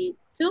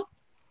 42.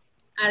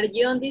 Are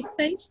you on this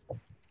page?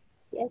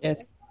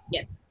 Yes.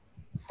 Yes.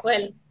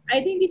 Well,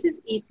 I think this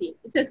is easy.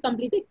 It says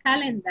complete a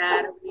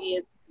calendar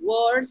with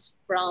words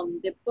from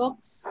the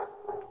books.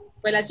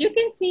 Well, as you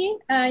can see,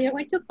 you're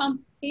going to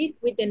complete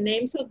with the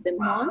names of the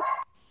months.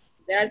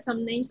 There are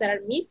some names that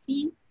are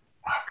missing.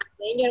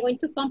 Then you're going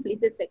to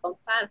complete the second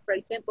part. For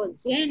example,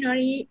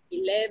 January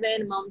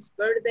 11, mom's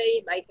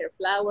birthday, buy her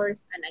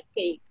flowers and a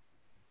cake.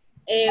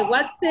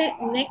 What's the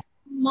next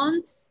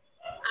month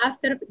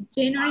after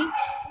January?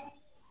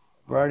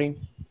 February.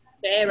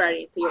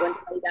 February. So you're going to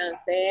write down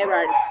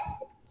February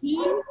 15.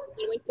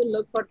 You're going to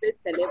look for the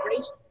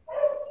celebration.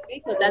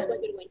 Okay, so that's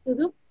what you're going to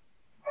do.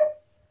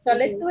 So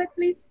let's do it,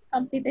 please.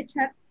 Complete the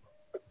chart.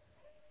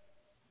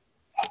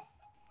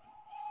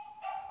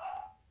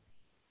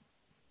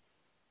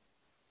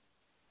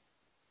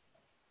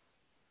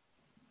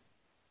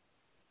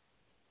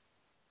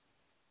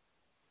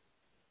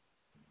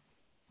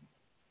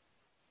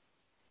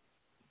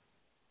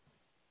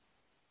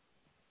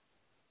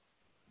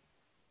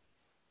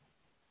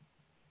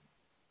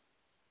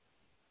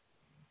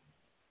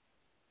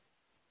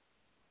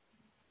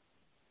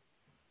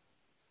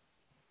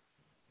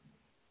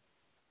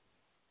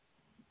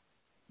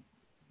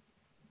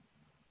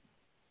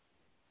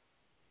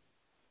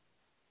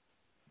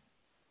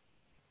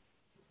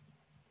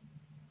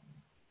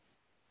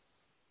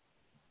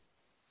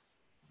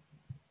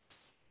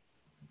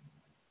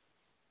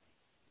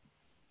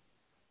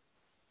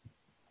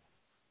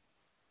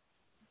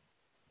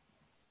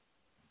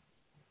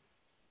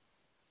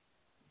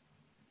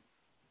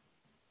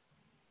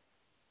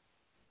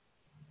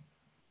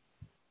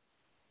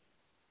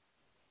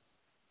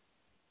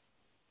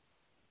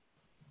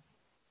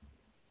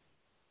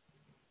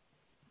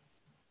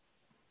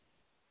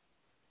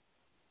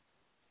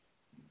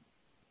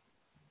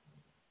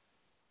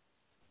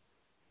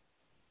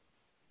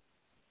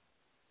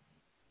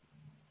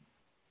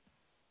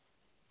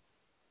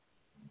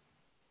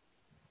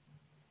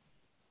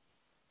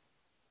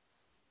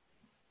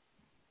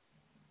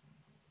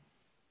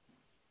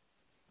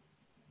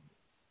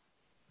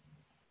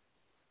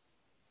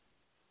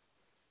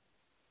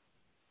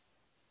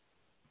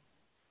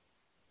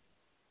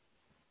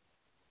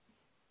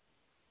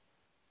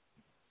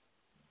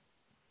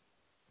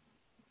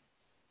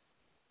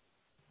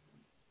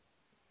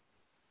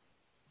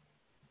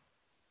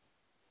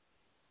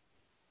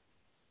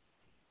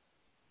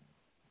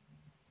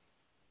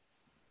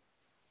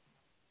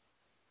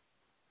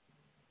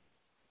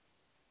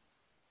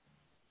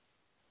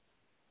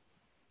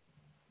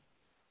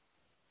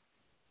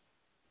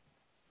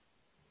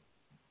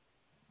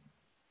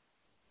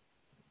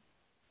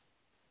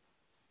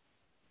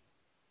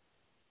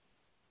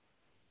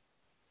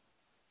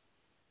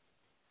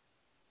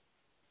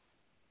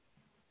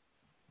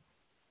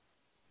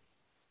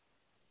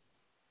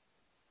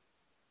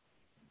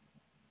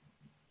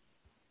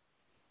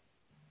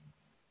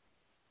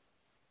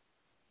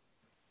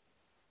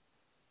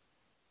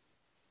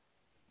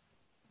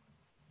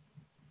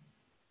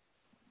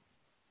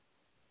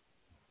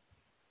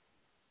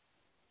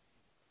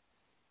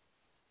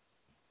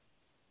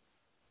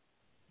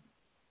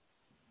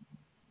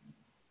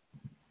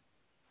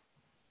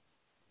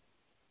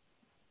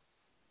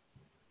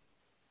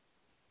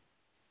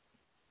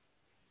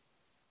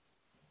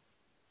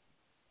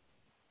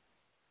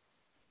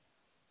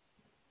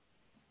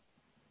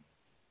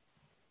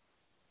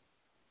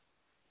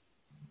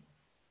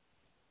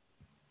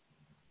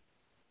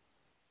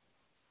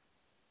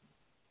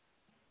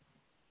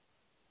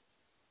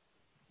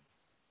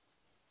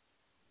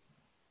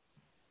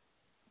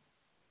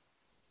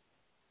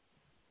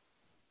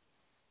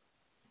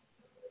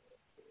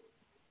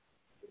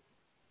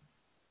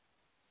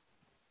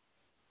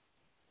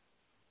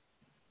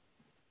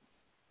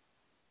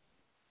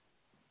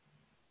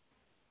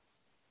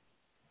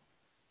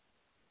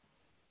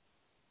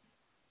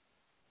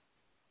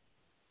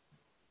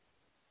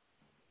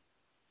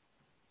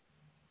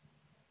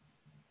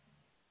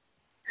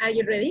 Are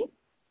you ready?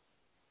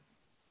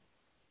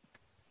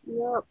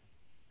 No.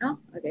 No?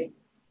 Okay.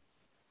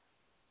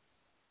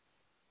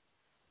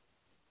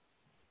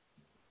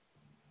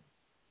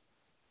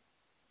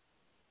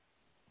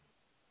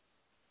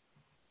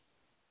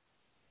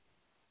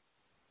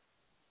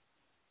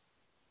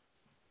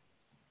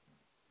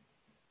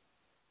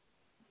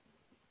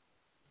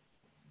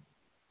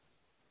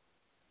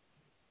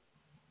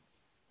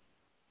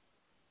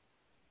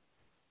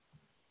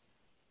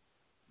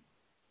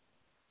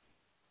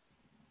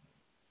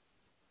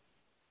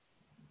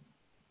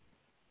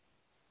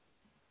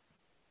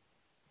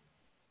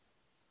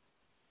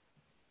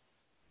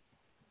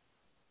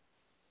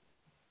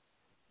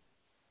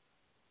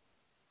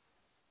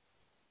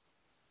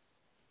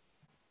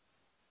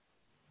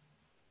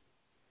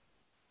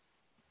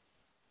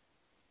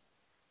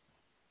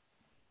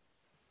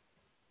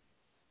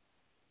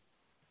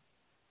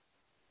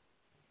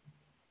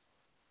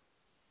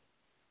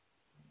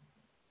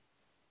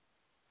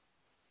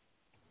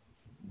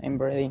 I'm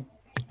ready.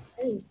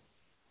 Hey.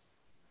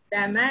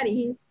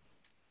 Damaris.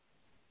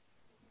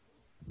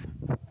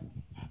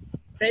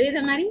 Ready,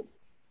 Damaris?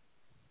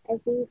 I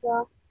think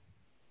so.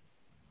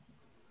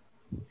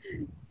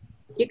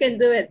 You can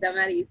do it,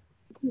 Damaris.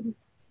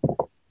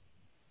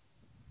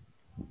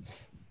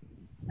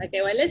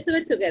 Okay, well, let's do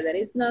it together.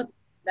 It's not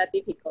that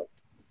difficult.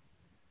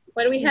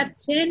 Well, we had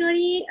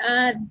January,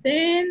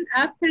 then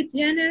after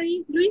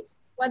January,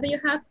 Luis, what do you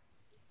have?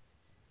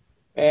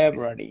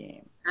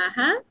 February.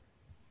 Uh-huh.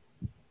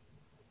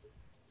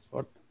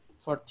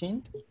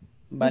 14th,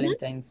 Mm-hmm.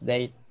 Valentine's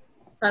Day.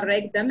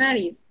 Correct,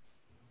 Damaris.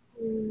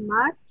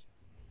 March.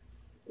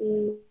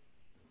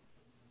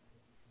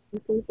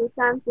 Since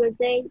Sam's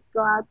birthday,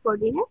 go out for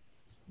dinner.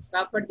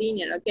 Go for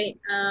dinner, okay.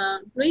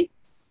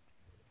 Luis?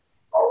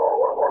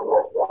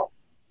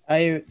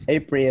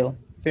 April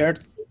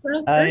 1st,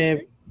 April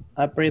 1st?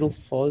 April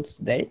Fool's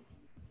Day.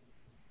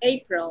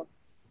 April.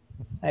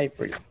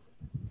 April.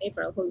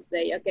 April Fool's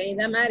Day, okay.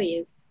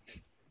 Damaris.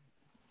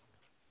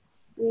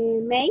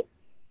 May.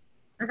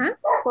 Uh-huh.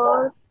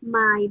 For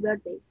my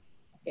birthday.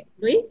 Okay,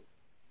 Luis?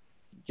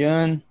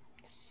 June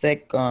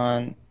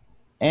 2nd,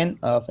 end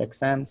of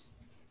exams.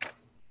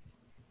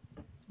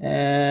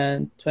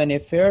 And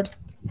 21st,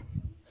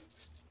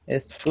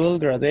 school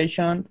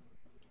graduation,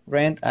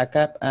 rent a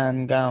cap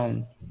and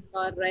gown.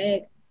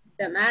 Correct.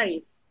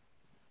 Damaris.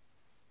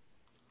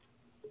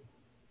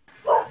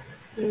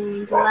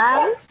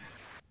 July.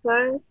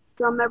 First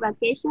summer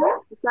vacation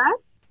start.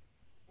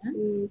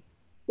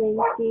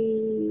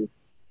 22.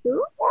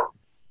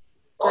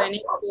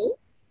 22.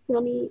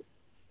 20.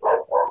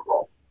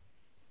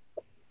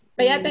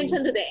 Pay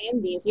attention to the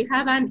endings. You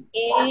have an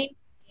A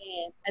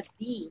and a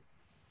D.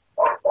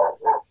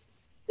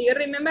 Do you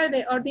remember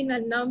the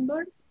ordinal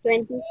numbers?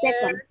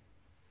 22nd.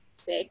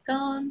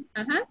 Second.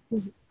 Uh-huh.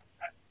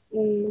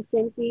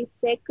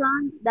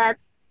 22nd. That's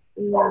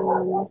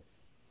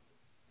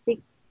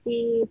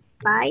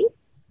 65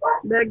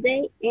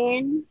 birthday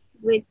and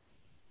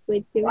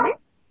retirement.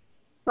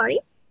 Sorry.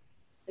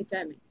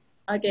 Retirement.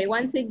 Okay,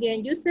 once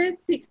again, you said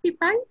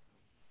 65?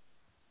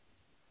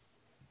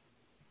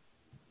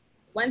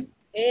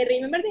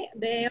 Remember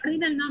the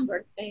ordinal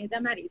numbers,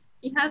 Damaris.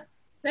 You have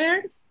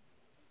first,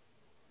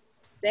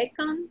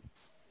 second,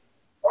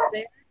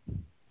 third,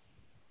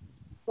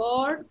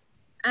 fourth,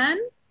 and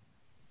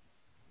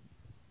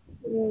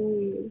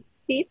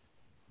Fifth.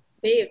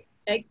 fifth.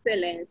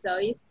 Excellent. So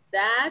is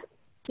that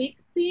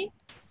 60?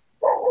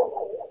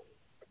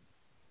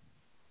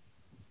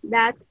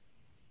 That's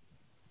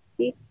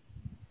fifth.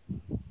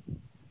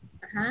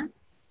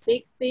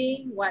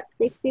 60, what?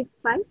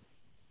 65.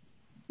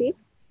 Fifth.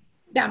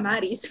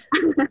 Damaris.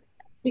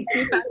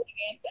 65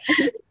 again.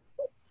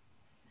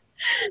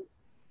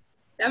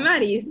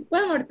 Damaris,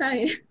 one more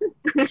time.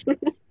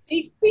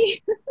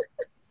 60.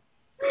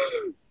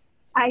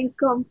 I'm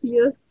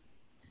confused.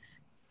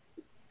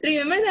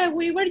 Remember that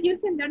we were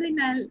using the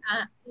ordinal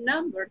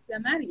numbers,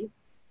 Damaris.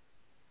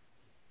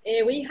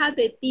 We had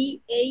the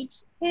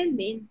TH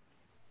ending.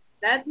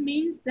 That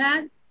means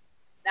that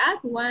that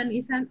one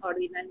is an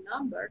ordinal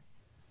number.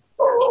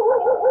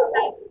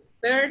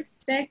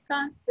 First,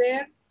 second,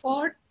 third,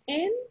 fourth,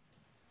 and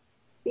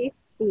Fifth.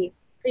 fifth.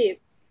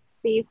 Fifth.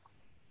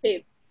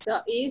 Fifth. So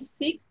is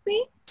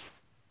 60?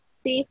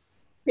 Fifth.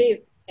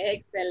 Fifth.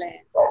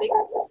 Excellent.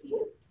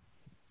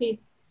 65th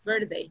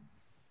birthday.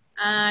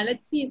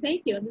 Let's see.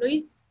 Thank you,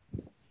 Luis.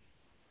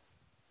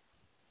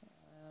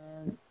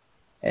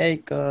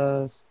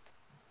 August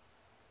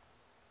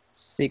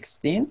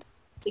 16th.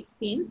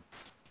 16th.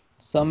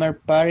 Summer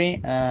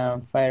party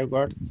and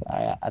fireworks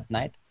at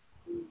night.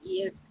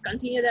 Yes.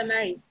 Continue,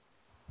 Damaris.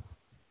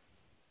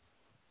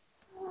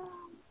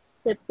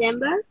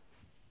 September.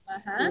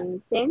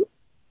 10th.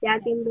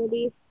 Jacqueline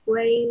Betty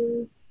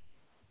wearing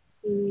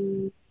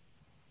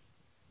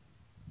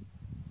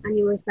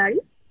anniversary.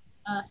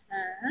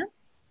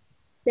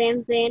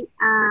 Then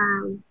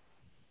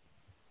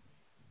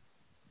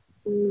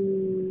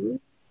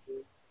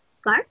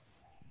card.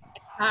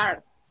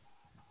 Card.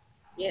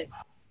 Yes.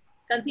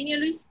 Continue,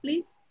 Luis,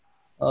 please.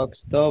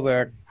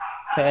 October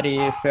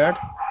 31st,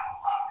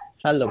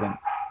 Halloween.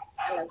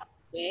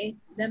 Okay,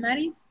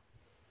 Damaris?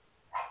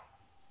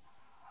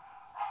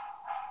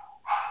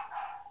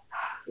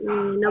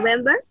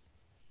 November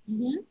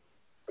Mm-hmm.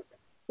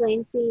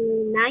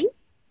 29,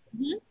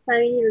 Mm-hmm.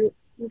 family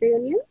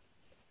reunion Uh-huh.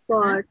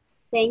 for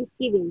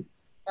Thanksgiving.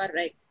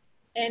 Correct.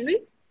 And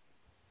Luis?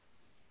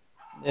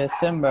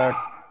 December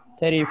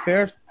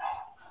 31st,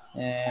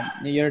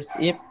 New Year's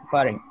Eve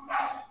party.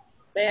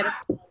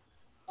 Perfect.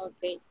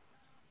 Okay.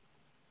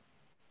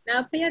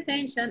 Now pay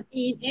attention.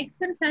 In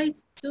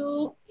exercise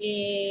 2,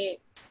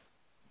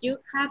 you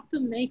have to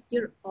make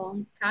your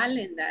own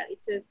calendar.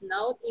 It says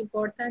note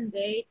important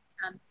dates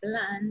and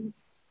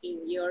plans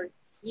in your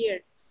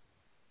year.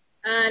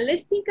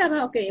 Let's think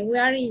about, okay, we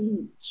are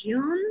in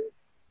June.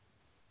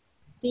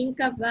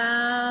 Think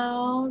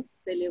about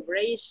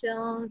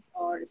celebrations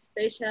or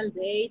special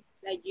dates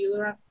that you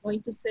are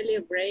going to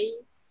celebrate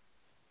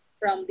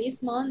from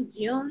this month,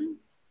 June,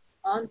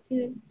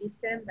 until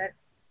December.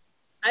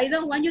 I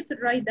don't want you to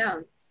write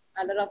down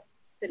a lot of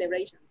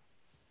celebrations.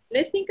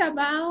 Let's think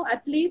about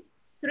at least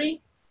 3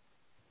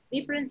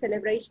 different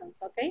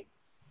celebrations, okay?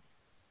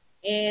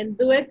 And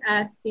do it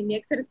as in the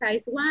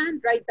exercise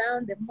 1, write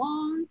down the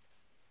month,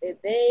 the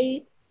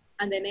date,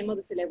 and the name of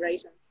the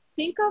celebration.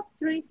 Think of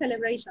 3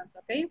 celebrations,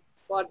 okay,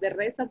 for the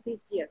rest of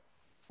this year.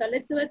 So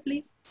let's do it,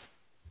 please.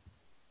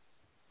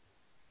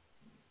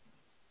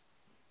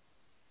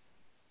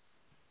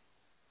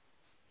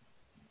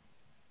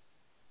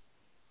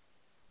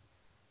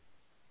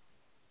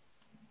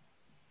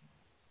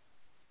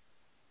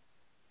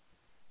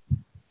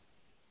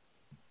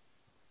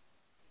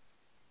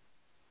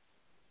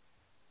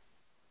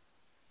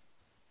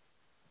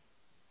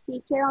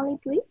 Teacher only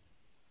 3?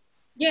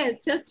 Yes,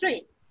 just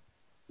 3.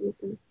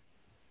 Okay.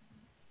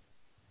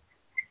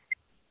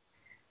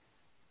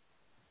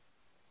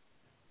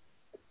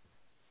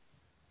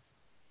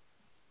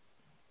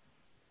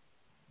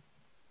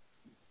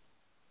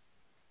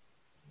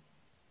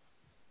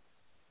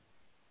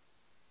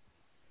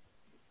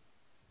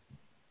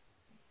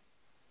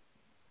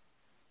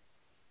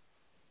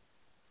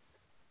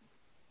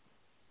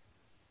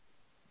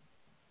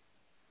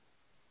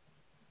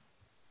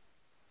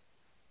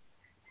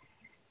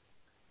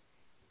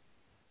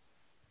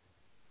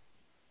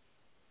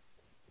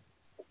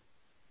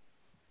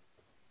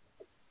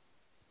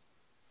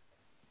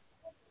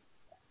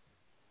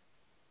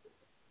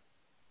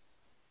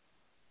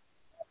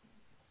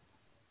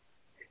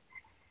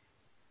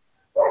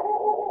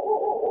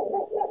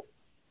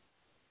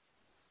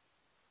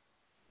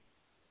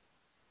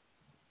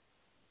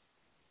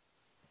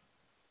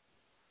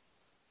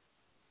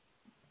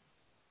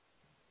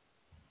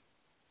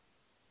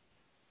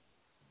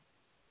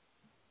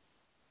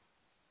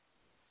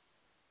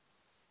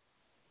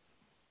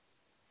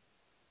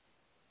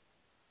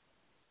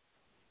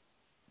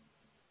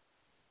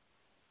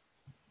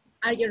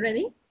 Are you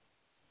ready?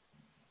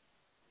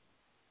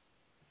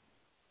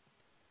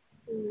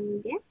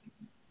 Yes.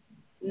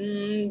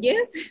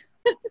 Yes.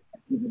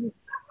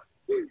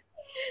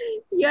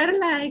 You're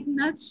like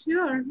not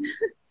sure.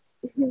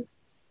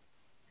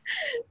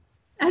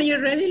 Are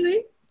you ready,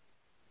 Luis?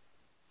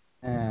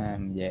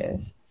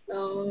 Yes.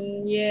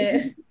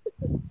 Yes.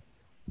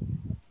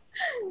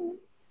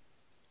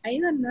 I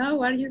don't know.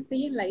 Why are you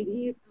saying like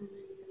this?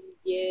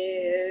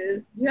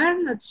 Yes. You are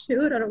not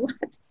sure or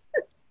what?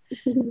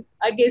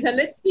 Okay, so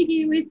let's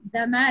begin with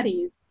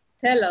Damaris.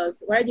 Tell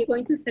us, what are you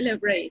going to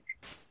celebrate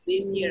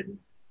this year?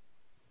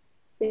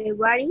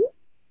 February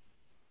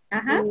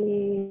Uh-huh.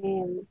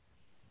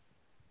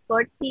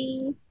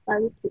 40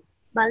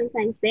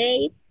 Valentine's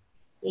Day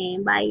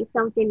and buy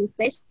something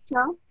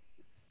special.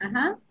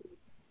 Uh-huh.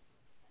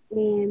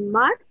 In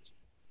March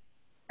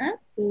Huh?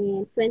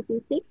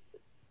 26th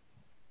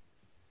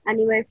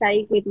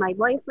anniversary with my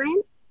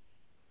boyfriend.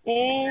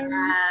 And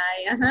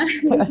Uh-huh.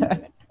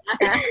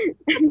 Uh-huh.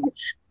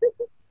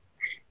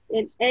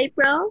 in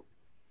April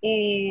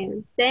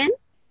 10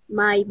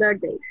 my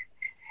birthday.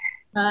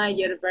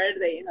 Your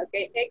birthday.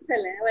 Okay,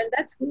 excellent. Well,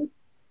 that's good.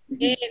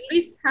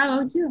 Luis, how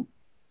about you?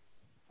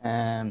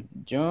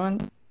 June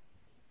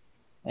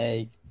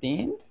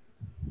 18th,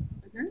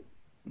 Uh-huh.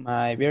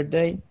 my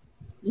birthday.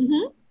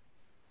 Mm-hmm.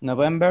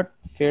 November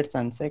 1st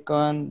and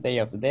 2nd, Day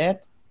of the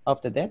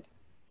Dead.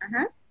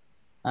 Uh-huh.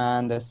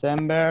 And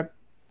December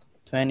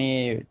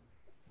 24th,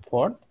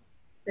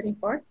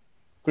 34th,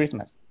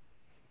 Christmas.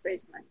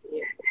 Christmas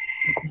Eve.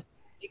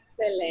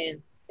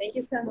 Excellent. Thank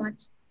you so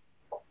much.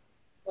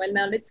 Well,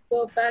 now let's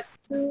go back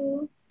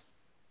to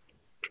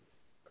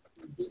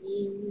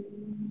the...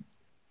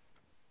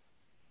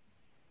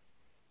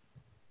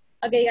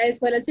 Okay, guys,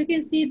 well, as you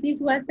can see, this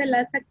was the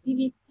last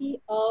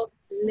activity of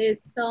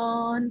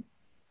lesson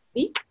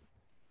B.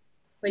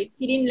 Well,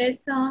 here in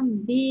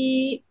lesson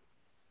B,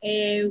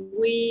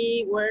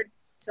 we were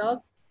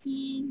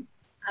talking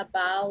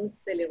about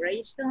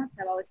celebrations,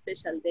 about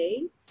special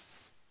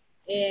dates.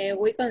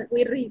 We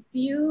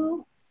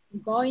review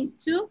going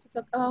to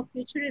talk about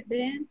future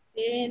events,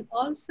 and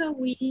also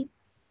we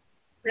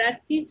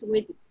practice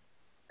with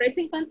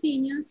present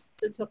continuous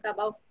to talk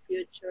about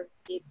future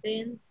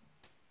events.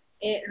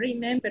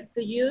 Remember,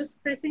 to use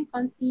present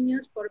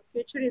continuous for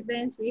future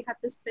events, we have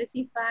to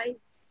specify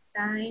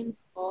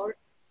times or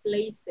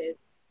places.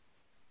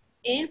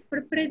 And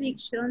for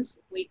predictions,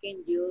 we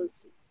can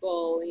use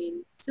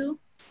going to,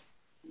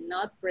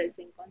 not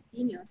present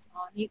continuous,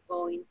 only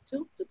going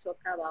to talk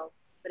about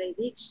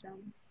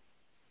predictions.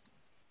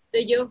 Do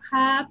you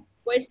have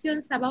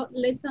questions about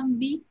lesson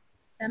B,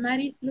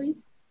 Damaris,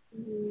 Luis?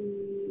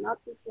 Not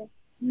yet.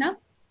 No?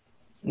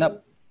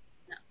 Nope.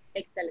 No,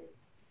 excellent.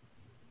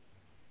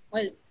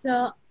 Well,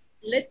 so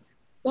let's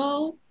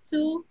go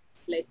to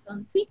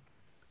lesson C.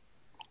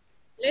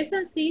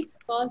 Lesson C is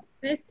called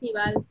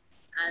festivals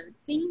and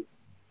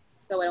things.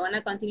 So we're gonna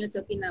continue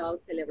talking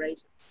about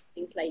celebration,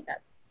 things like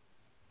that.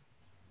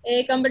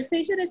 A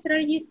conversation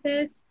strategy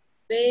says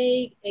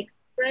vague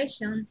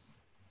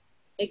expressions.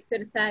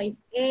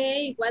 Exercise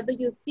A, what do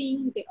you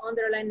think the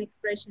underlying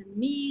expression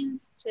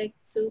means? Check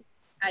two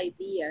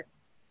ideas.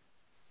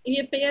 If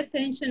you pay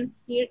attention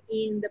here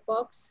in the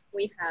box,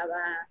 we have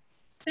a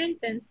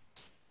sentence.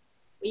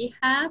 We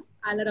have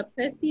a lot of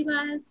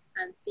festivals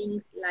and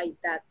things like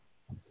that.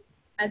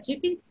 As you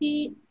can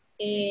see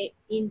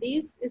in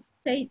this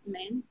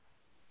statement,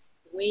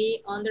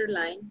 we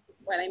underline,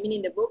 well, I mean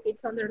in the book,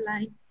 it's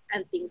underlined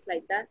and things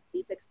like that,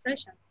 this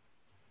expression.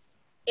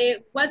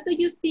 What do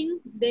you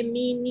think the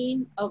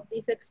meaning of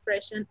this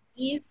expression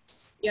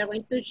is? You are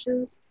going to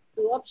choose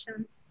two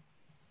options.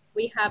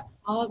 We have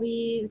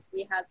hobbies,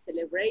 we have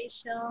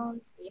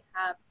celebrations, we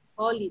have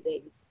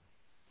holidays.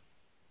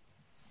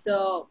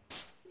 So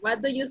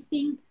what do you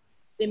think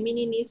the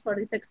meaning is for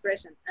this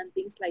expression and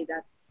things like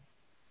that?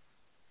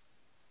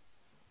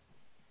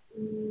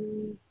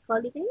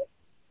 Holiday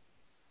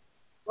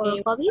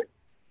or hobbies?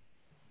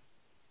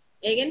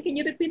 Again, can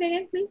you repeat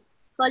again, please?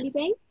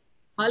 Holiday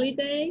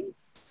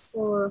Holidays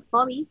or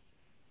hobby?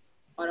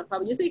 or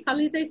hobbies. You say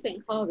holidays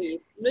and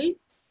hobbies.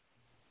 Luis?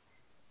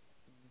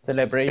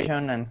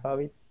 Celebration and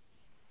hobbies.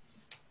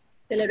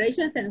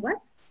 Celebrations and what?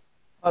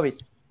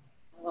 Hobbies.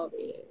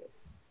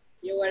 Hobbies.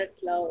 You were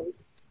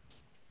close.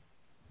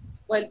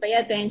 Well, pay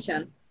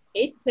attention.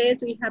 It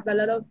says we have a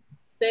lot of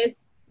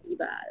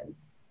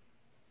festivals.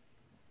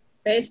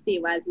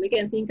 Festivals. We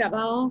can think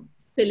about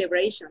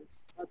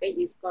celebrations. Okay,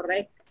 is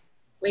correct.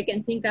 We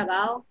can think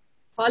about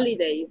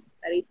holidays.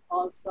 That is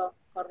also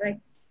correct.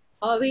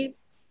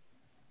 Hobbies?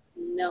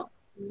 No.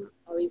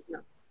 Hobbies, no.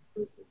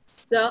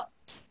 So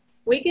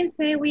we can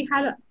say we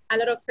have a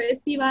lot of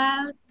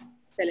festivals,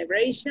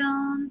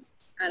 celebrations,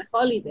 and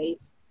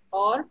holidays.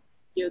 Or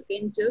you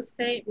can just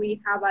say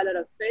we have a lot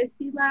of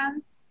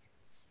festivals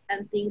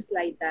and things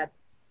like that.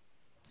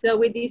 So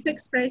with this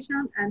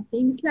expression and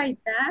things like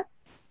that,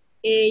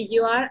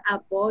 you are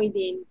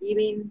avoiding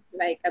giving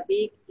like a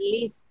big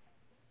list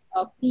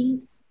of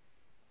things.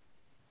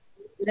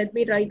 Let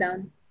me write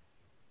down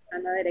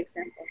another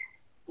example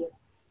here.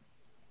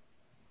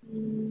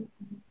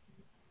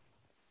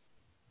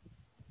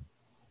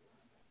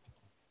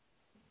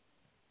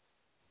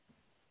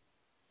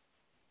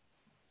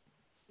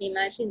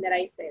 Imagine that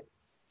I said,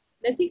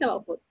 let's think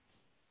about food.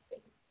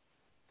 Okay.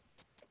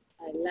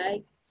 I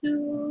like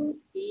to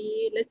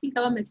eat, let's think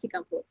about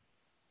Mexican food.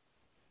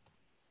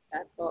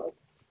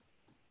 Tacos,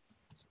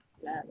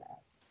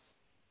 enchiladas,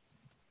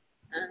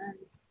 and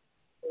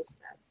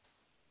tostadas.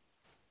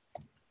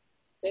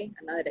 Okay,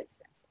 another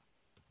example.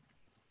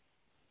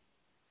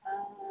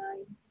 I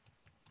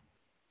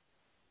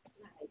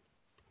like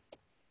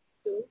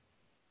to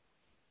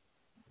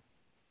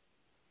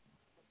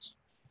watch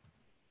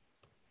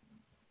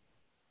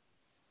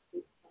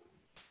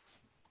sitcoms.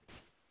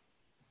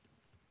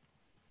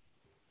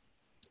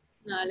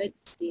 Now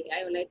let's see,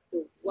 I would like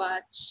to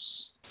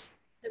watch,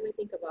 let me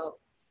think about.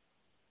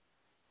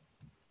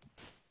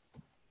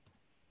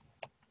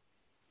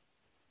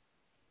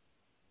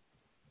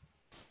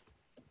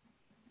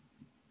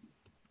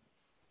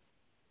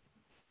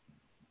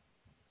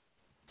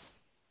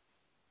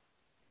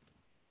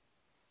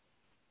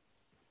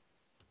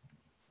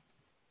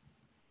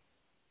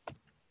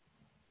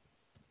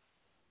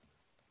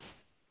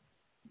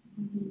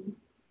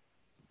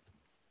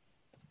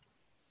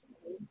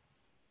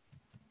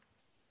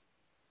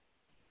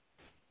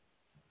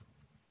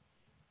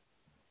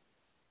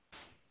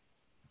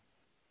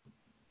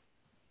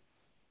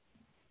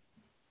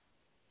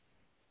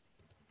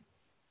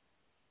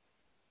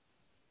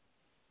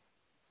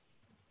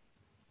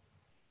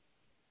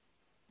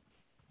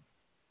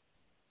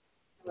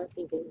 I was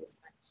thinking in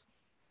Spanish.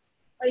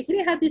 But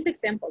here I have these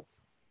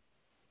examples.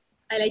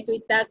 I like to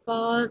eat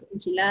tacos,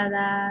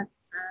 enchiladas,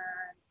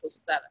 and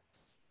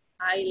tostadas.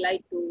 I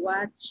like to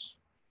watch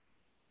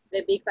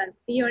The Big Bang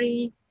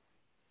Theory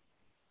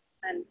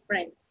and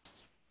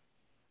Friends.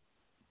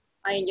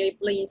 I enjoy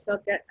playing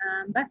soccer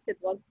and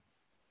basketball.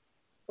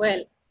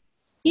 Well,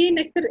 here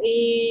next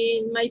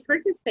in my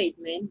first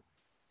statement,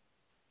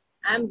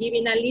 I'm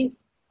giving a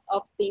list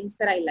of things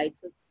that I like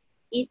to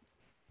eat.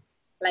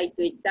 Like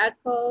to eat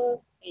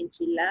tacos,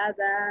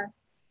 enchiladas,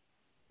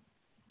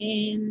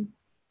 and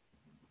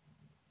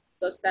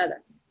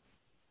tostadas.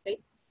 Okay?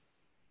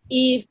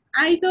 If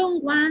I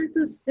don't want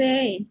to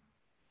say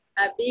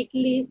a big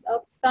list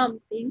of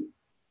something,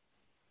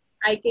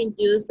 I can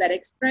use that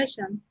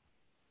expression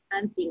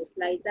and things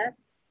like that.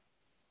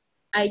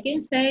 I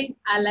can say,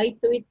 I like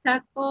to eat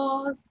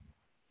tacos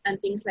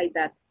and things like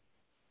that.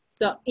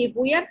 So if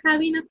we are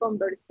having a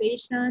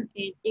conversation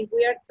and if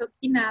we are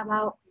talking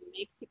about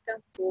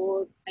Mexican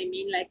food, I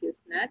mean like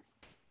snacks,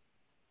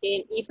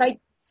 and if I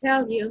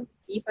tell you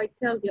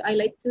I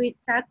like to eat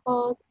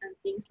tacos and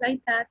things like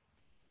that,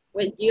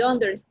 well, you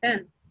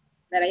understand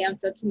that I am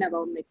talking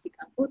about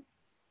Mexican food.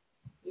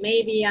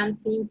 Maybe I'm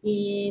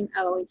thinking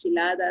about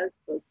enchiladas,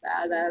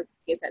 tostadas,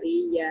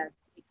 quesadillas,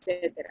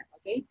 etc.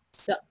 Okay,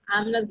 so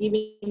I'm not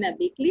giving a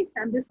big list.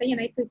 I'm just saying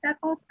I like to eat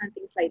tacos and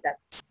things like that.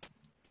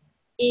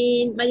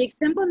 In my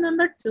example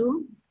number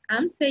 2,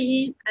 I'm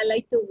saying I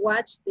like to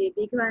watch the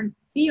Big Bang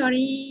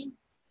Theory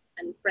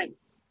and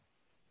Friends.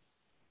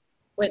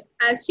 Well,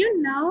 as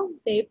you know,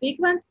 the Big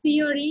Bang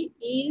Theory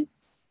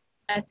is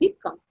a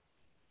sitcom.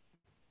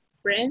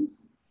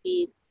 Friends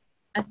is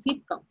a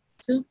sitcom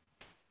too.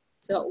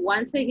 So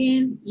once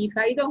again, if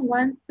I don't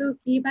want to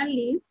give a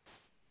list,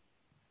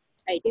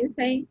 I can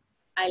say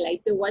I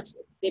like to watch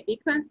the Big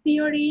Bang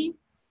Theory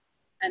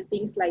and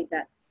things like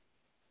that.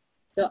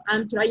 So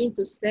I'm trying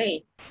to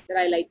say that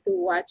I like to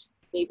watch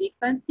the Big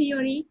Bang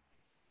Theory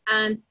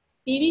and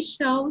TV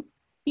shows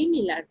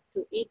similar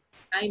to it.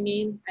 I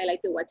mean, I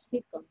like to watch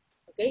sitcoms,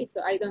 okay?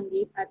 So I don't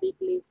give a big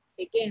list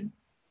again.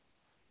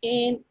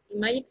 And in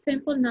my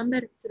example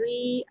number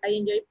 3, I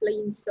enjoy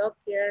playing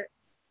soccer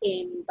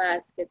and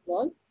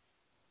basketball.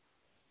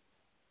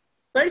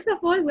 First of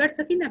all, we're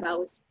talking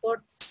about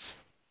sports.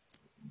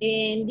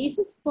 And these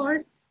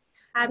sports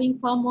have in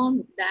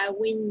common that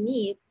we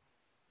need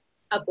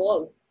a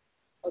ball,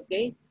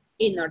 okay,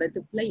 in order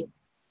to play it.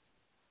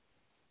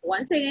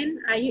 Once again,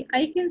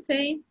 I can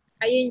say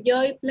I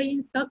enjoy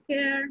playing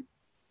soccer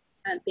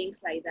and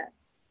things like that.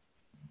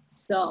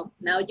 So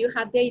now you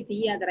have the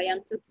idea that I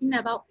am talking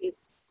about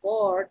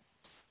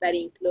sports that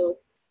include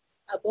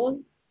a ball.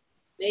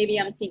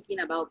 Maybe I'm thinking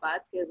about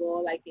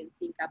basketball, I can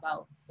think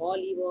about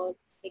volleyball,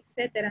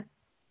 etc.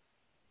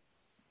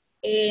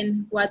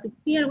 And what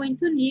we are going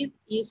to need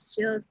is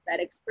just that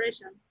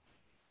expression.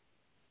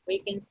 We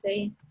can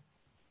say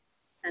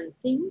and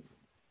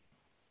things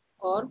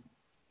or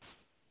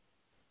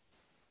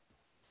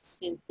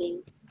and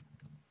things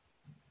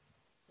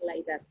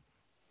like that.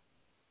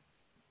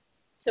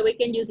 So we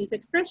can use these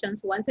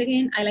expressions. Once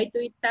again, I like to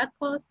eat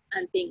tacos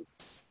and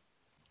things.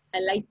 I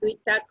like to eat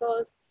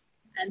tacos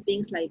and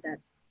things like that.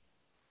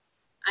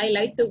 I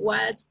like to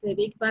watch the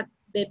Big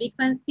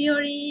Bang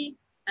Theory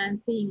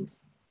and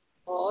things.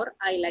 Or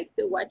I like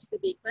to watch the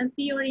Big Bang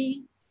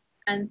Theory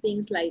and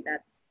things like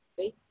that.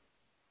 Okay.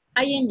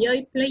 I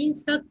enjoy playing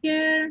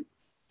soccer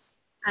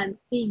and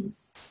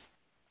things.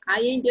 I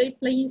enjoy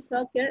playing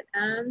soccer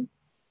and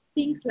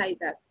things like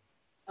that.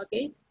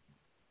 Okay.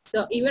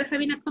 So if we're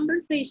having a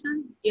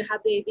conversation, you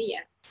have the idea,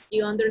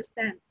 you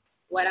understand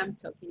what I'm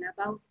talking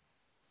about.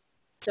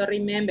 So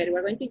remember,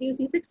 we're going to use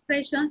these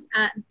expressions,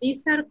 and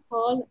these are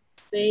called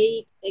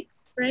vague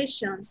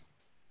expressions.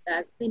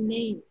 That's the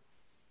name,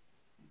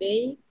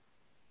 vague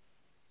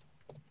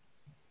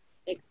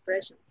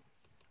expressions,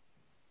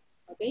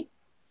 okay?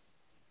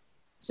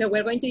 So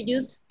we're going to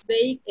use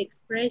vague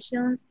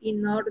expressions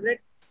in order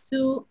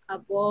to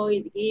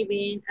avoid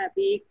giving a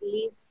big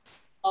list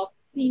of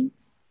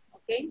things,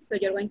 okay? So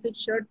you're going to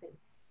shorten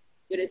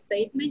your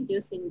statement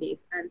using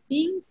this, and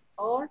things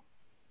or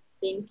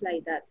things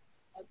like that,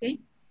 okay?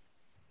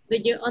 Do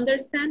you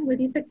understand with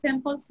these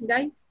examples,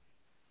 guys?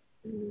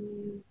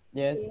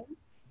 Yes.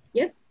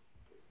 Yes?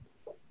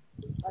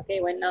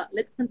 Okay, well, now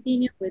let's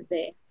continue with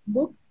the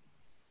book.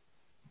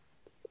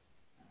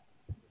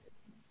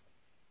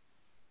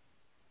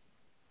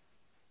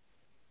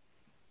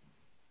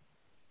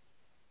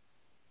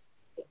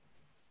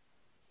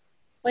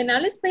 Well, now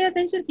let's pay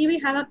attention. Here we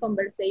have a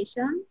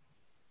conversation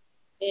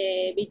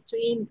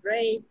between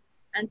Ray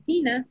and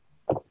Tina.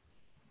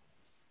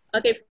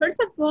 Okay, first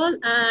of all,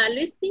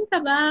 let's think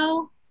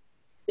about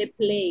the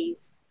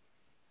place.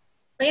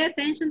 Pay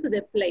attention to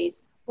the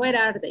place. Where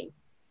are they?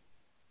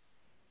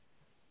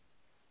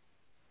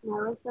 In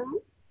a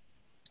restaurant?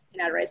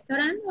 In a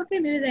restaurant? Okay,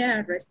 maybe they are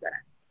a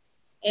restaurant.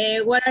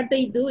 What are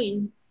they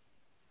doing?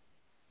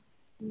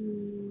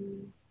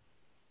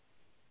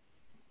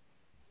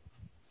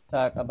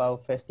 Talk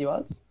about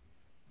festivals.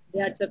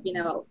 They are talking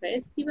about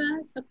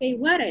festivals. Okay,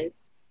 what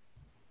else?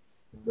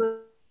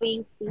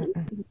 Drink tea?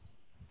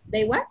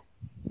 They what?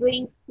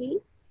 Drink tea?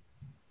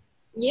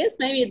 Yes,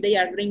 maybe they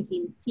are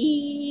drinking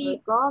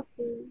tea. Or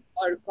coffee?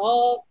 Or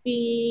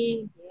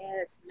coffee.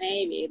 Yes,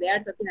 maybe they are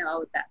talking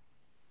about that.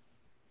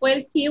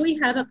 Well, here we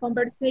have a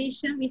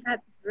conversation. We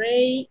had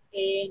Ray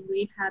and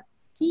we had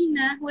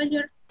Tina. Well,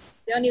 you're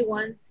the only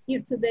ones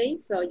here today,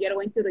 so you're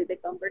going to read the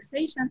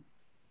conversation.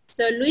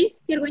 So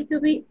Luis, you're going to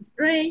be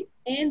Ray,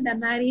 and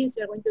Damaris,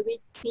 you're going to be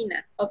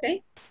Tina,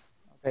 okay?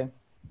 Okay.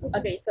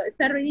 Okay, so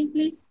start reading,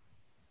 please.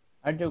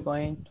 Are you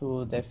going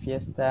to the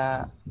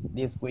fiesta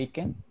this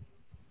weekend?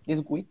 This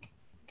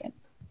weekend?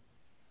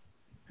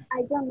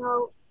 I don't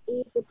know.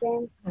 It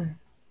depends.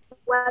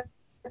 What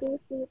is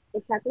it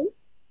exactly?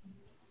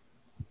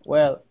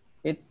 Well,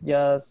 it's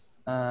a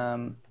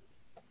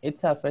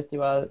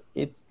festival.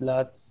 It's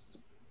lots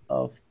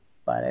of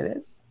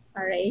parades,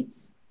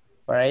 Parades.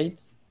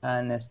 parades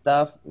and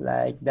stuff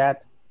like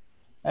that.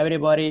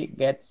 Everybody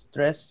gets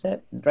Dressed.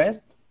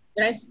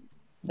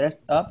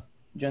 dressed up,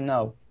 you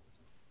know.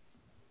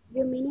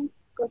 You mean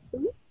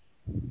costume?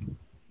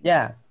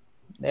 Yeah,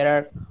 there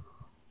are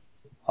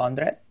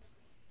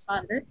hundreds,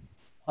 Hundreds.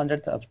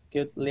 hundreds of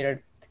cute little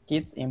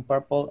kids in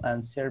purple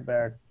and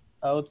silver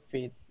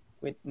outfits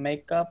with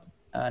makeup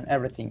and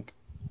everything.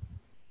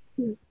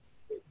 Hmm.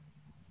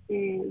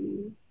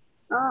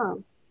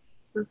 Oh,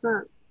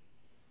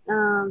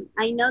 uh-huh.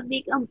 I know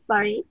big on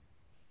Paris.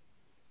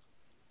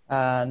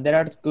 And there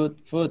are good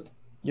food.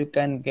 You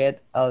can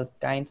get all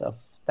kinds of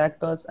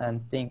tacos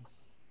and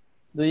things.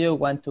 Do you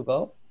want to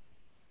go?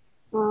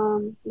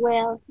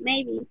 Well,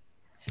 maybe.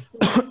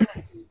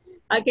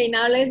 Okay,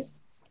 now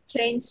let's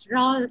change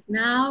roles.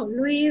 Now,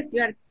 Luis,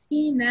 you are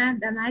Tina.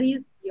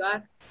 Damaris, you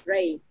are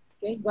Ray.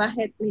 Okay, go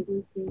ahead, please.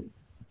 Mhm.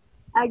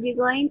 Are you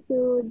going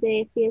to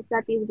the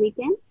fiesta this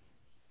weekend?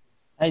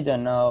 I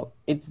don't know.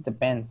 It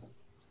depends.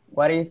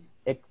 What is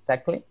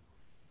exactly?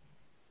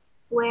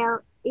 Well,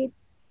 it's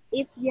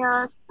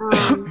just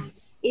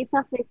it's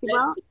a festival.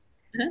 Bless you.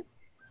 Uh-huh.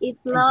 It's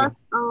Thank you.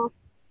 lots of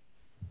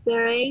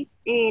parades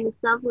and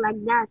stuff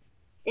like that.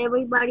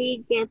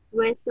 Everybody gets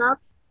dressed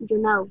up, you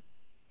know.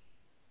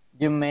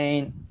 You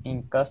mean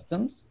in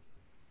costumes?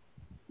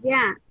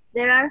 Yeah,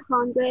 there are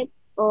hundreds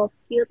of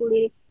cute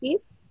little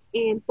kids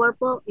in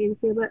purple and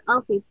silver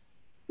outfits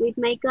with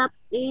makeup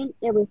and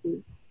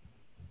everything.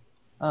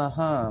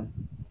 Uh-huh.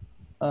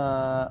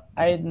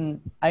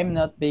 I'm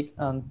not big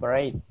on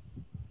parades.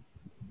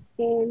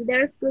 And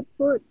there's good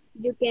food.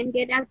 You can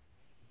get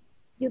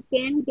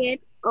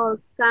all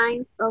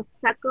kinds of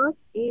tacos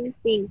and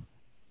things.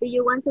 Do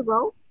you want to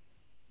go?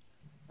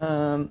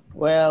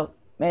 Well,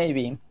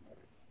 maybe.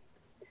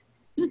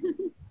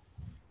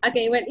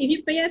 Okay, well, if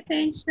you pay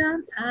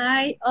attention,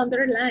 I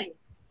underline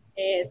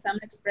some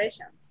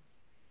expressions.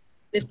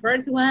 The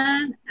first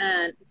one,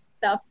 and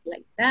stuff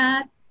like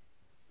that,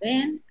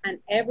 then, and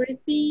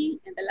everything,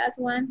 and the last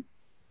one,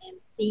 and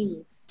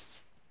things.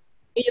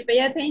 If you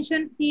pay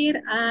attention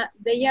here,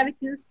 they are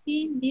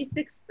using these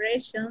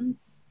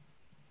expressions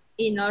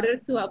in order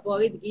to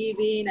avoid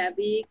giving a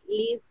big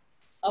list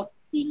of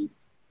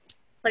things.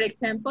 For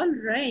example,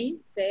 Ray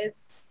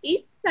says,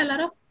 it's a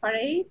lot of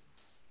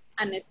parades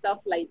and stuff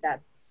like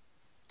that.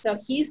 So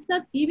he's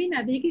not giving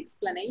a big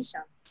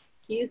explanation.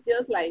 He's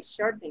just like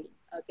shortening,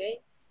 okay,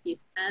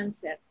 his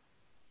answer.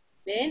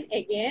 Then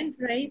again,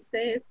 Ray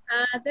says,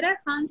 there are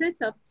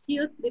hundreds of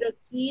cute little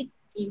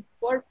kids in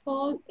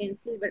purple and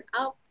silver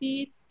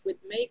outfits with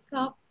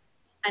makeup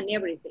and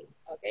everything.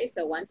 Okay,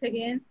 so once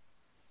again,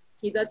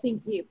 he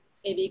doesn't give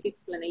a big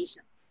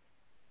explanation.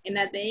 And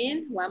at the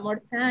end, one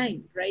more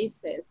time, Ray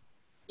says,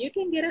 you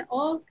can get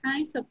all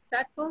kinds of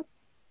tacos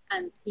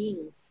and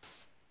things.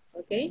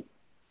 Okay,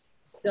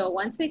 so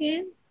once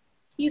again,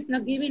 he's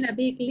not giving a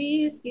big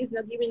list, he's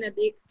not giving a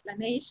big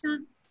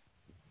explanation.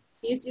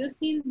 He's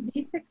using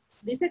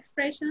these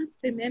expressions,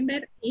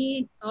 remember,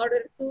 in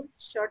order to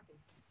shorten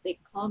the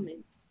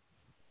comment.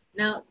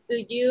 Now,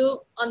 do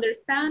you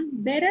understand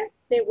better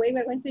the way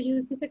we're going to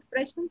use these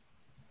expressions?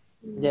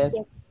 Yes.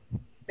 Yes.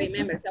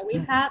 Remember, so we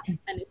have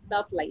and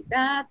stuff like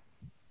that,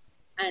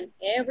 and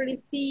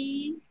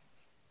everything,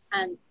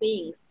 and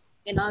things.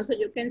 And also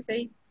you can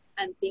say,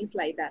 and things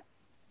like that,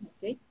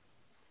 okay?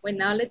 Well,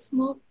 now let's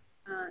move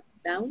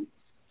down.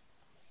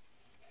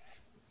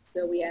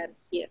 So we are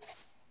here.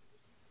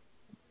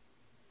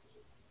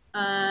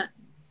 Uh,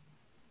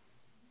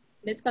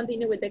 let's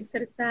continue with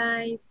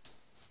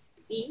exercise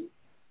B.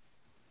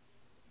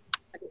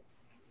 Okay.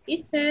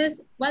 It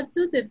says, what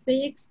do the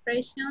vague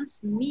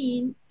expressions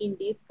mean in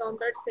these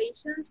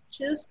conversations?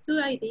 Choose two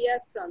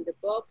ideas from the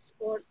box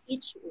for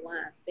each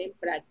one, then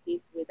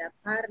practice with a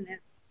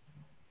partner.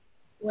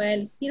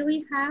 Well, here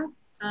we have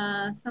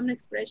some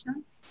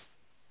expressions.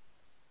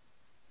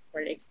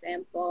 For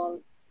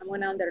example, I'm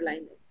gonna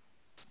underline it.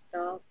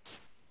 Stuff,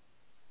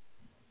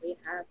 we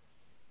have,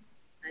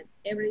 and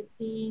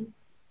everything,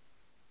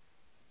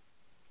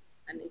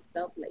 and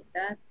stuff like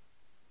that,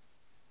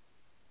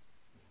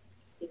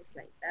 things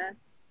like that,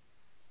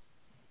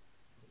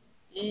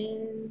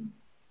 and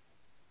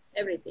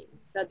everything.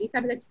 So these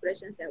are the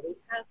expressions that we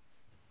have.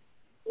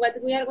 What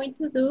we are going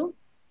to do,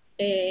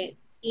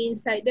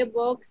 inside the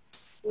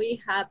box,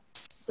 we have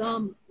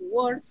some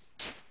words.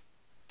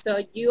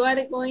 So you are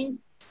going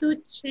to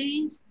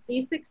change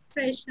these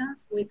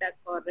expressions with a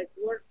correct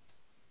word.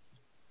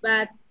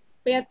 But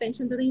pay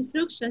attention to the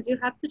instructions. You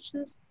have to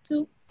choose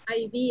two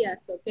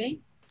ideas, okay?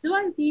 Two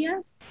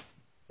ideas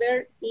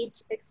per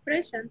each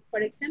expression.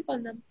 For example,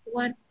 number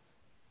one,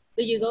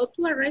 do you go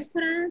to a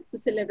restaurant to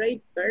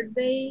celebrate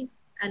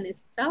birthdays and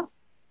stuff?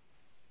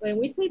 When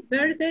we say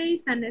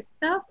birthdays and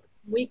stuff,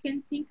 we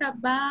can think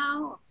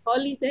about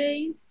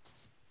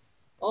holidays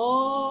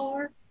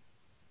or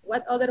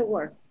what other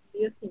word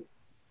do you think?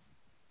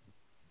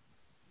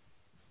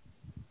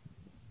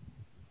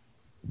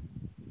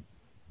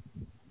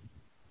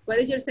 What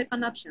is your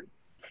second option?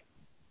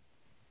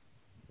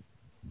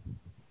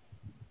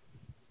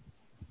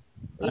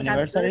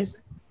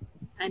 Anniversaries.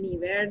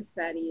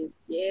 Anniversaries.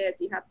 Yes,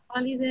 you have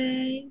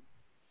holidays,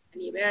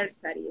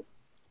 anniversaries.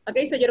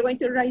 Okay, so you're going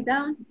to write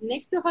down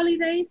next to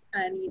holidays,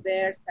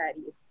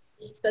 anniversaries.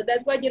 So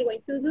that's what you're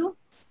going to do.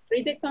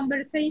 Read the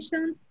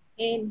conversations,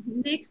 and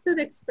next to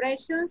the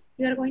expressions,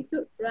 you're going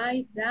to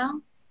write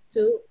down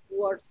 2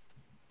 words,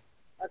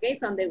 okay,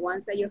 from the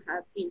ones that you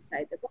have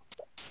inside the box.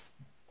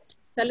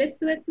 So let's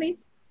do it,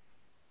 please.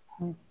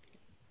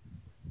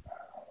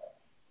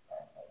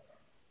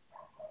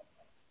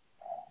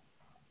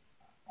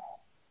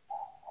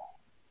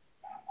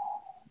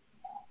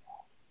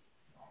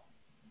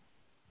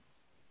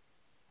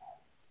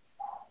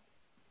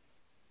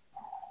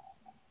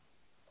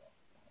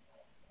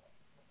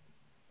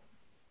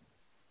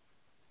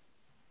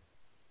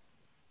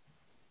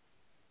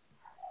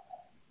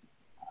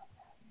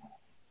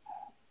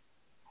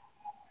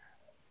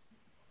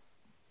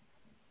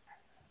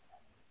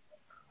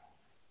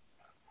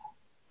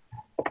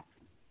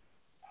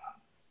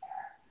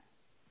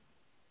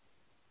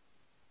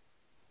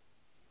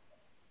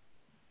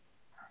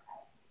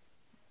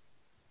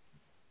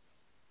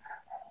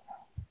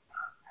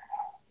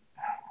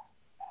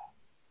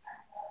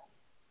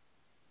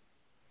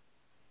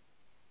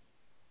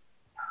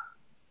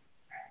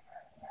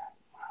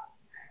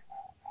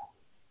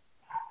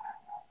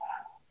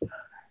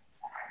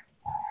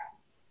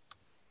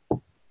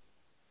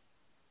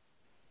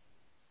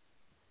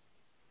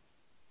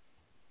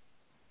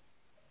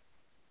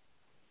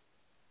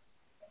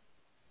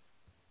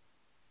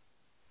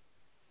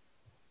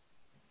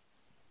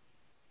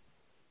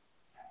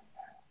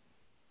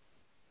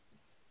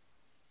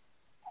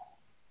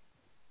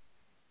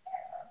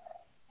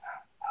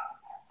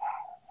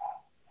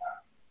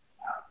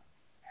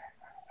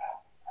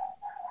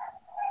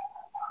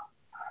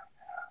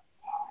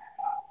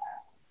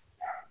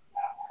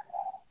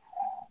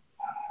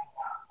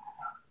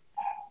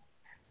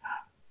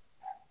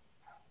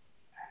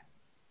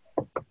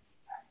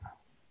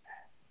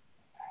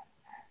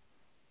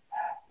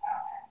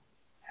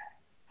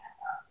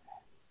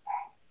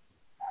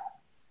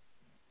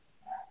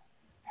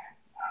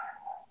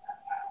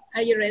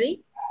 Are you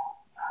ready?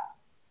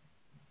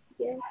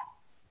 Yes.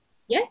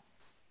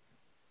 Yes?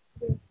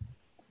 Yes.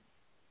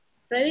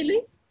 Ready,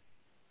 Luis?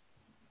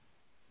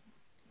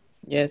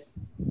 Yes.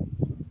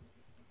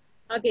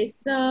 Okay,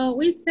 so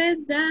we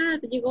said that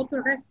you go to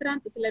a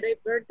restaurant to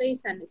celebrate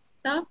birthdays and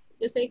stuff.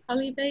 You say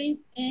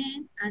holidays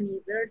and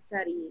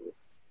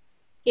anniversaries.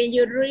 Can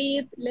you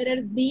read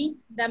letter D,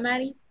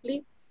 Damaris,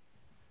 please?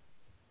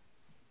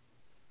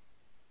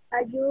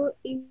 Are you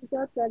into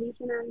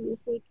traditional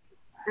music?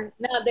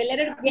 No, the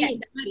letter Yeah. B,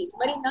 Damaris.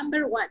 What is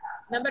number 1?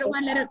 Number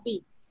 1, letter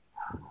B.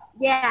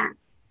 Yeah.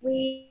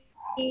 We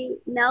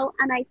know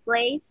a nice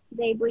place.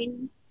 They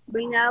bring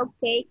out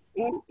cake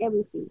and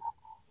everything.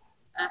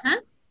 Uh-huh.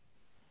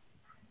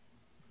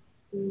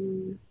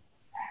 Mm,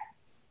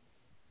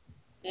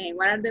 And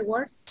what are the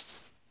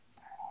words?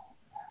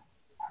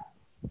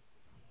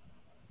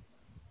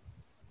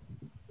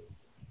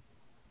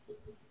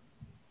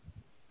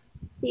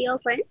 see all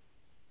friends.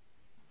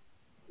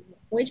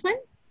 Which one?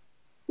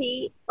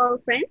 See all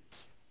friends.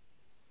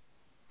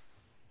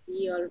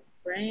 See your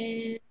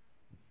friends.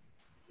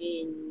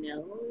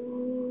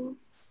 No.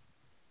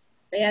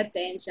 Pay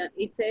attention.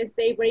 It says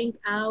they bring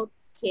out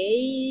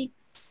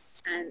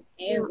cakes and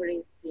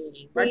everything.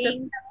 We're talking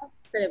Sing, about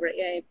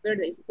celebrate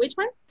birthdays. Which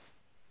one?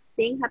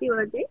 sing happy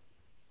birthday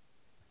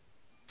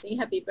Sing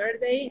happy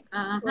birthday.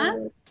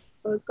 Uh-huh.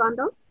 or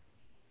candles.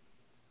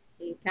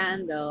 In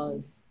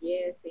candles.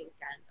 Yes, in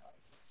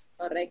candles.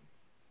 Correct.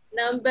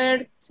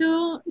 Number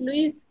 2,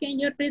 Luis, can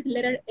you read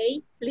letter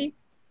A,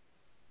 please?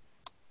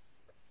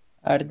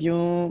 Are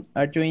you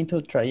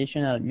into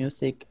traditional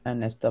music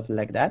and stuff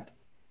like that?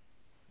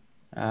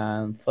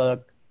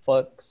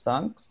 Folk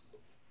songs.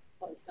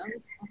 All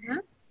songs.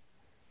 Uh-huh.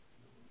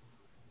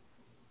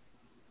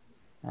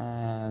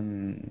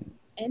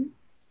 And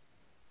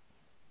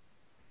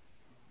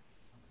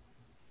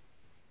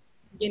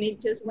you need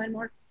just one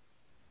more.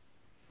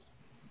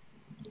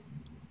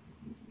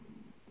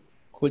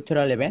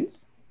 Cultural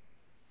events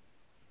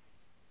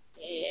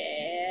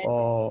And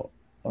or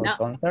no,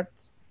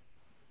 concerts.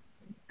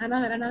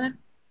 another.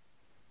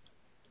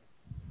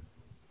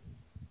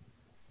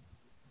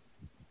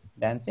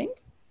 Dancing.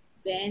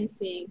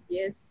 Dancing,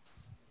 yes.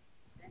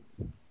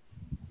 Dancing.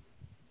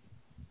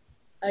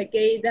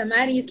 Okay,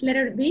 Damaris,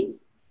 letter B.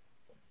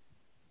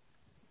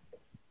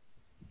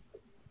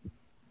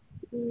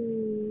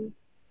 Mm,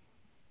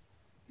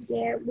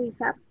 there we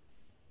have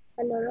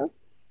a lot of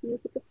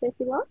music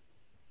festivals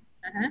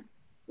Uh-huh.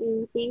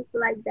 and things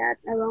like that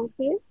around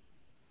here.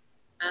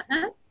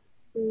 Uh-huh.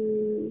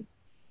 Mm,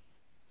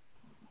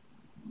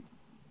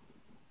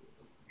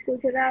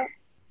 cultural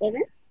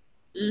events.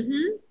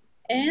 Mm-hmm.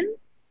 And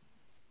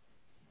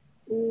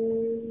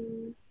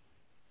Mm,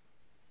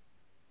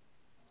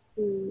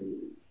 mm,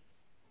 you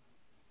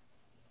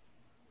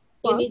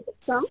folk need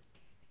songs.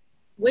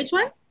 which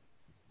one?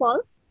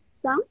 Folk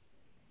songs.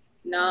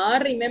 No,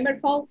 remember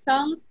folk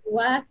songs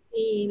was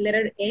in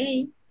letter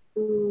A.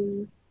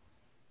 Mm,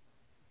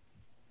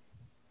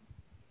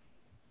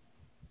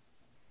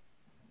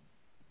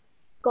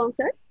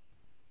 concert.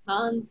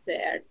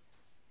 Concerts.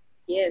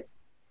 Yes,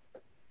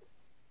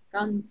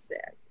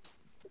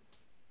 concerts.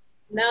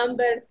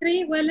 Number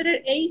three, well, letter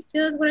A is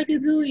just what are you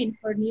doing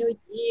for New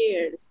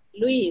Year's?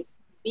 Luis,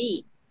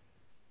 B.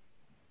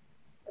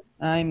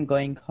 I'm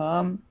going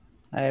home.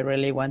 I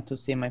really want to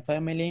see my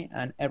family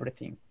and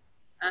everything.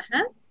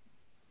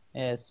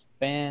 Uh-huh.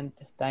 Spend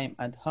time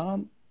at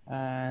home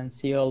and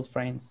see old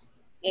friends.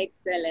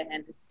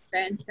 Excellent.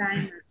 Spend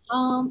time at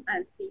home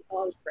and see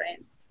all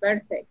friends.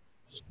 Perfect.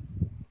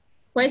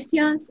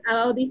 Questions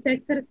about this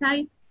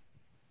exercise?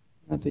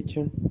 No,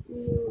 teacher.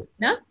 Mm,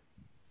 No?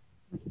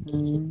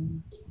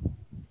 Mm,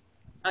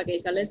 Okay,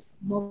 so let's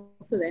move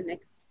to the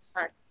next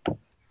part.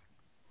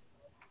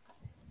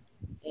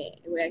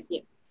 We are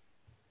here.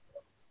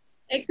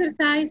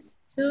 Exercise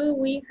 2,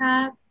 we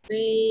have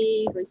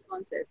vague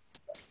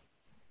responses.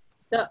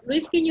 So,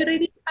 Luis, can you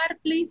read this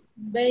part, please?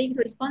 Vague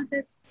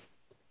responses.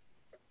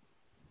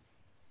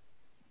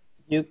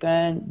 You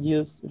can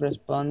use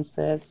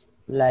responses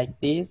like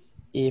this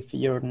if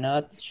you're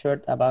not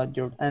sure about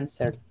your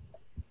answer.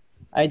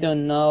 I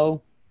don't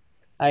know.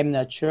 I'm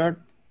not sure.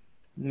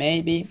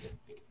 Maybe.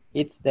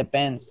 It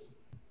depends.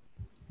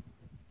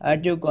 Are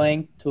you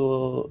going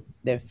to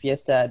the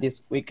fiesta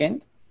this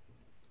weekend?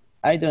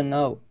 I don't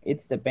know.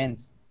 It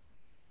depends.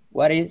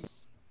 What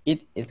is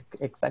it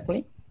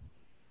exactly?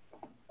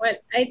 Well,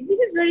 this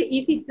is very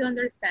easy to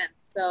understand.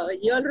 So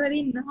you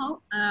already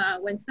know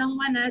when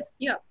someone asks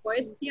you a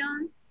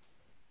question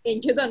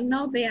and you don't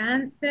know the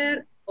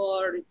answer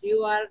or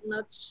you are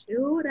not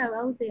sure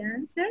about the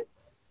answer,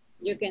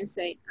 you can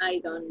say, I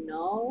don't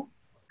know,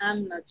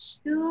 I'm not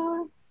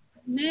sure,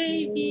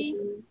 maybe,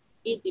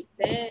 it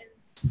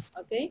depends,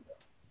 okay?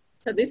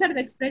 So these are the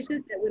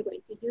expressions that we're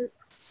going to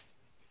use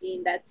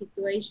in that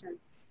situation.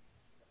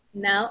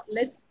 Now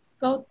let's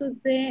go to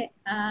the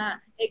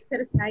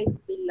exercise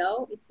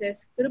below. It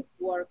says group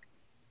work.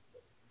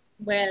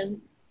 Well,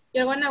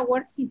 you're gonna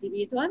work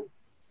individual.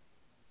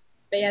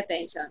 Pay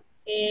attention.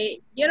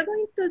 You're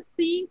going to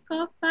think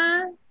of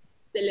a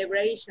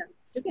celebration.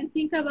 You can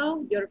think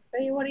about your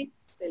favorite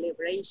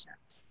celebration.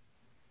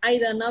 I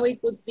don't know,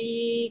 it could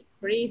be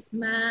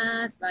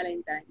Christmas,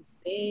 Valentine's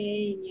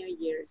Day, New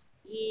Year's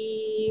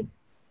Eve.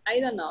 I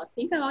don't know.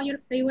 Think about your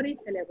favorite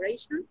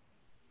celebration.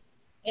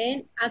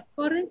 And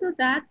according to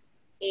that,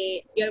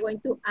 you're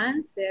going to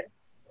answer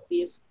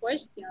these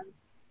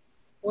questions.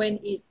 When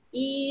is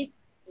it?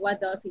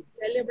 What does it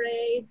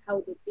celebrate?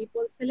 How do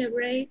people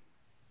celebrate?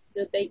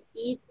 Do they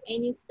eat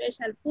any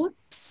special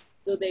foods?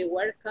 Do they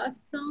wear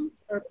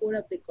costumes or put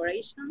up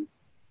decorations?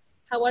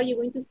 How are you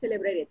going to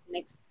celebrate it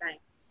next time?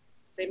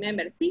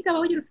 Remember, think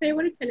about your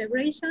favorite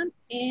celebration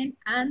and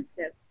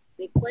answer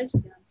the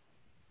questions.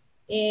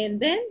 And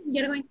then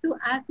you're going to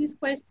ask these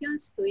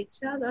questions to each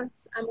other.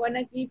 I'm going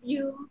to give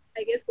you,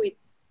 I guess, with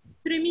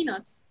 3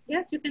 minutes.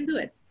 Yes, you can do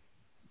it.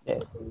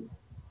 Yes.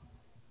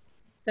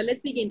 So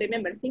let's begin.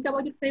 Remember, think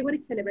about your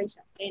favorite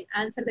celebration and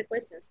answer the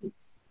questions.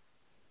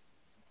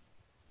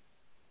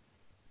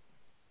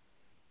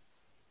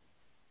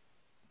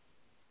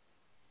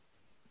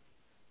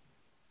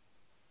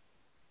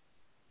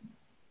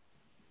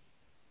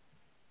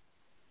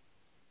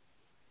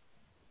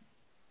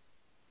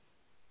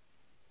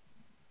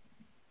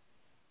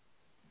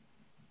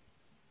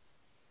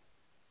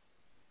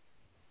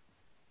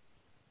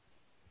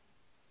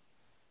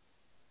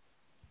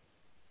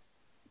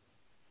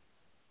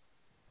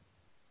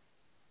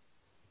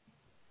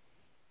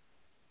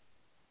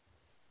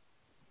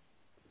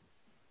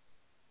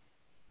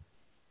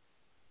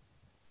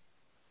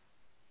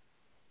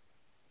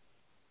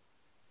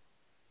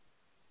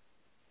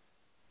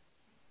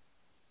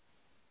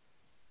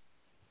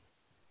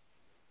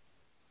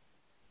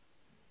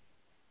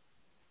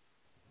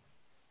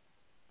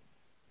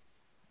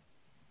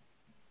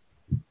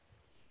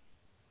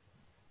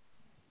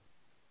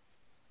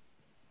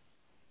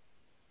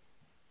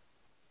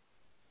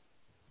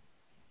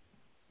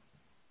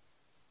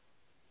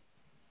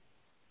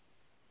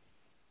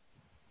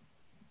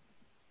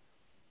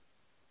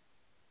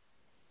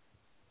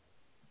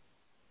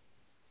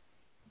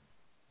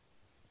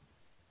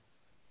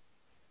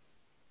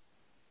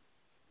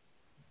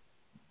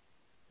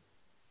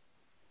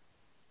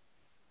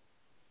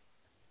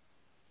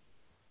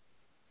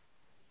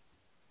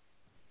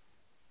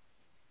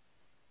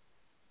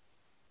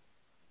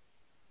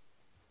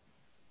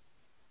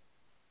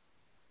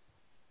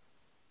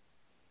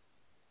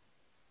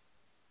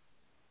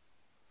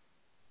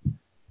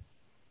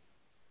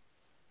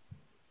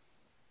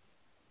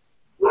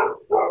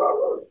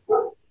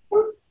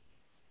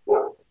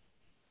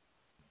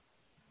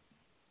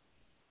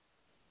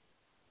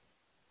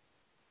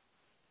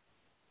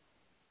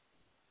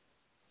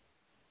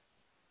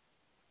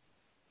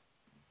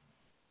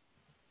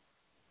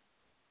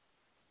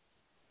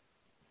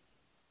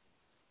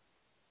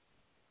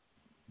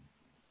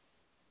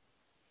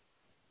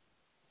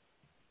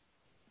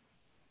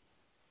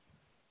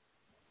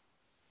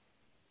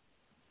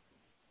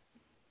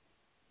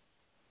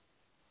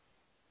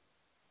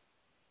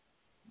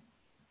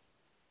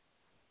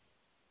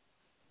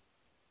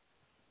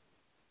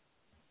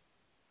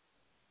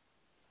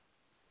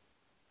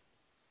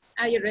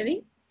 Are you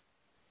ready?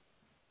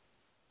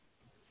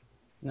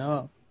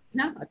 No.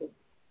 No? Okay.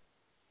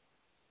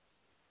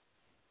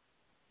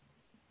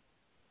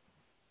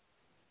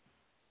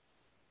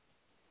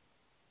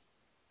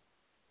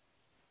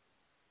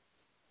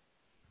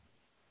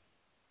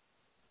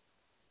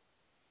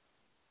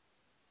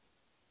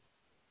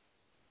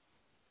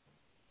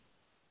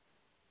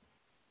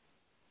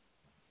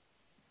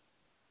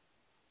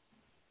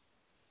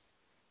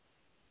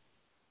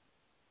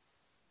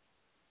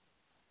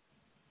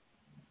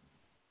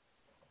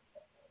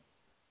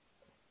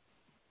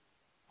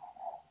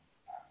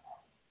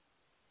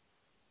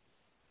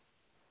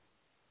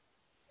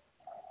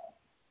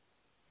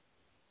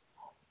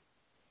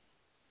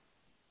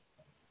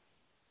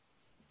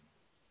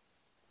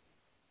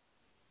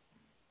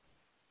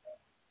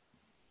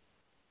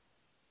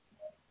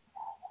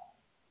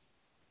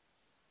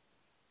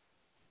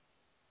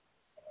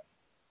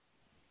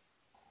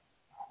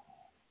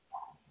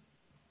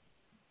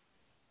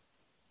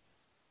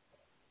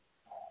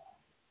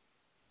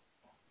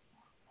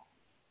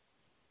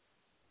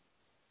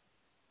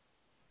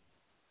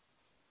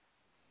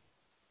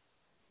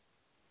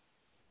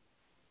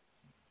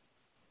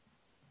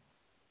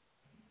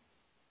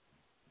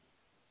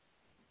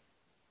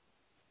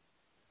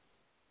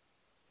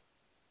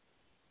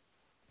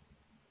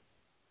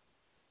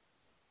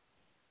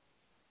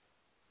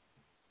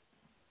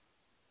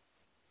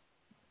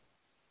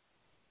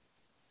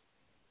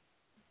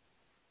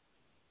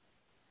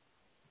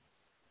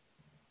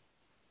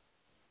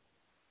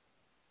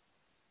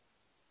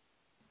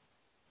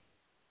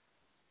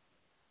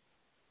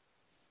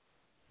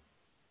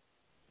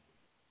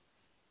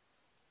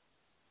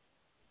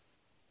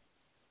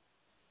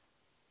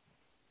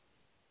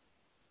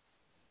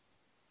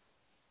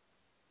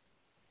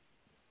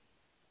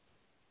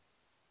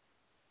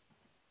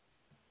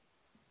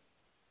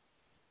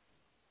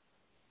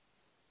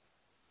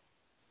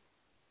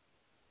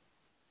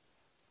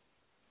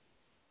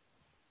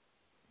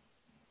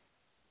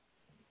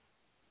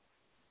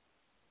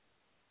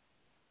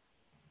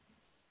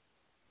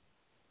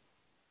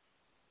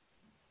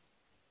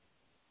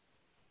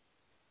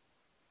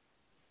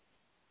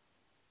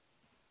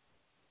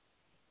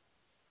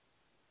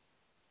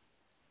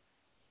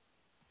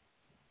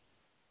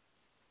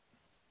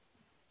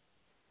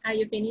 Are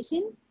you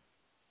finishing?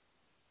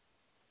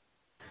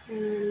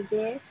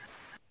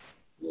 Yes.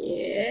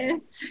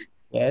 Yes.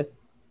 Yes.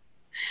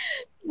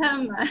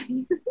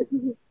 Damaris.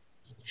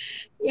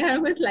 You're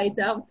always like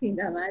doubting,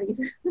 Damaris.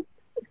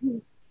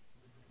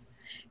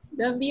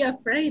 Don't be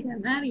afraid,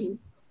 Damaris.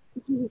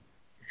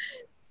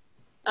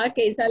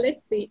 Okay, so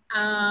let's see.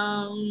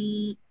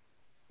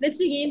 Let's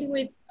begin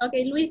with,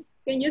 okay, Luis,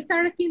 can you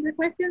start asking the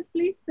questions,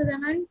 please, to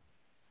Damaris?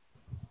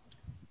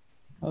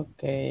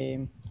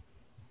 Okay.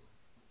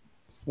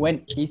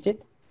 When is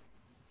it?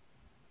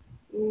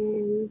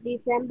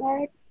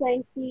 December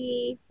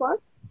 24th.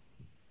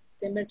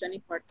 December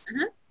 24th.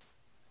 Uh-huh.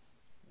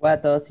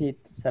 What does it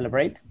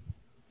celebrate?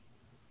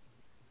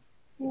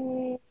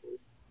 uh,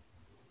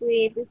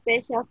 with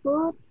special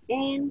food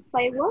and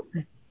fireworks.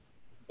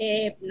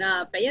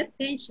 Now, pay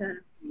attention.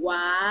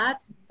 What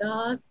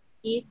does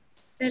it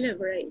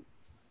celebrate?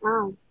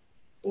 Ah,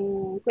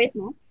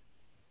 Christmas.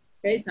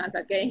 Christmas,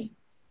 okay.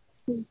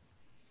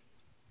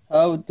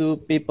 How do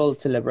people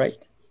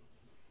celebrate?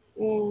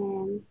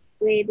 And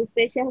with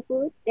special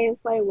food and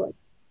fireworks.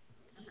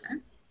 Uh-huh.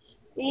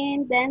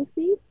 And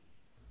dancing.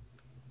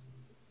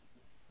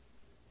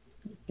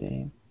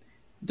 Okay.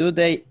 Do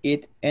they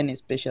eat any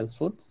special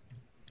foods?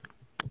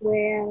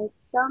 Well,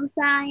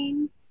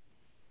 sometimes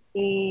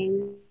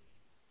and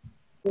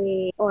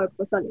or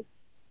pozole.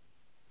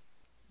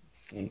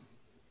 Okay.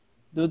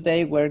 Do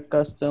they wear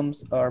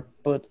costumes or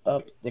put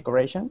up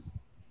decorations?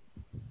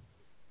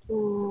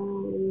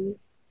 Um,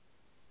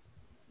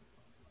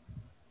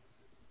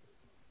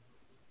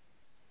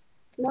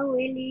 Not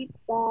really,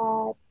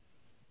 but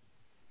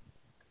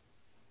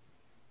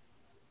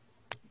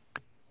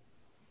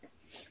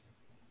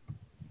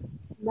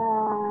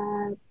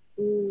the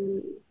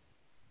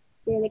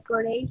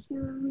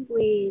decoration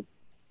with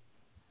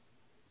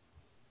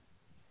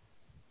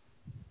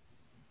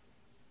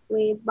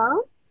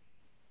balls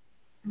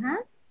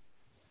Uh-huh.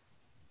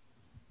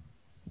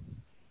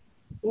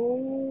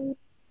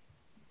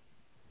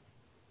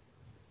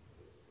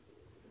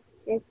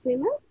 and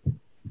swimmers.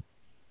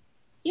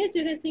 Yes,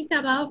 you can think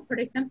about, for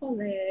example,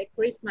 the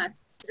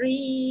Christmas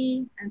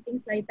tree and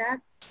things like that.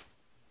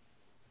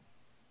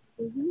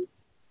 Mm-hmm.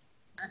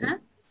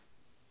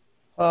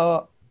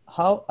 Uh-huh.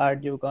 How are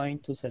you going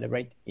to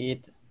celebrate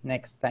it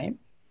next time?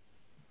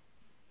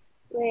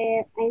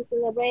 Where I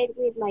celebrate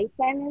with my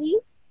family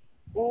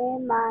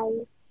and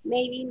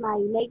maybe my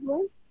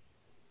neighbors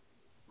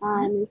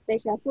Uh-huh. and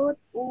special food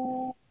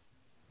and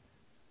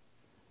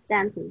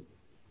dancing.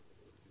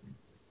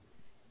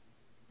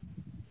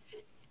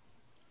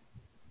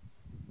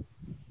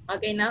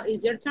 Okay, now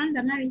it's your turn,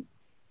 Damaris.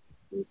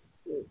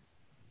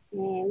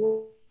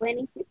 When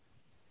is it?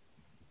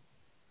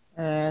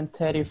 And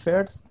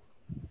 31st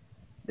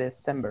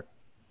December.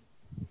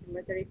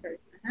 December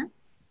 31st. Uh-huh.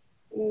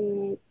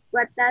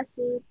 What does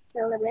it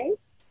celebrate?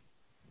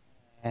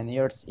 And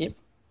yours, Eve?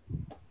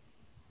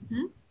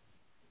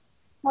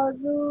 How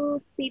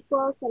do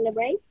people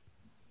celebrate?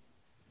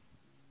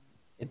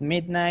 At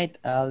midnight,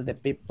 all the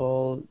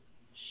people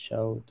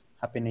shout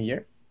Happy New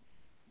Year.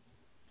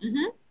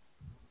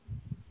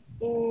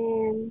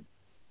 And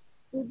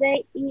do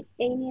they eat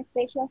any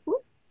special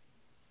foods?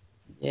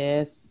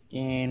 Yes,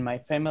 in my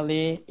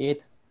family,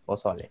 eat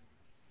pozole.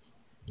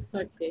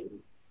 Okay.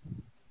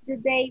 Do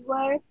they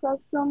wear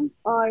costumes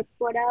or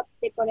put up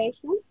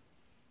decorations?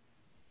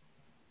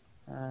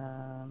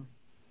 Um,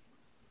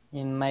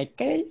 in my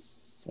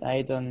case,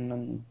 I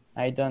don't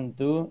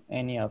do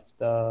any of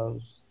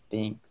those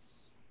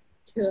things.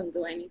 You don't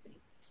do anything.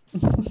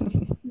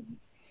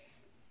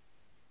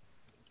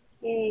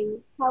 And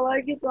how are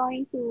you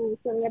going to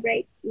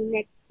celebrate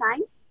next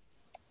time?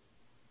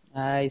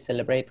 I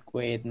celebrate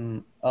with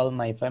all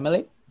my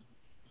family.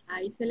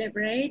 I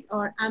celebrate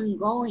or I'm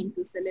going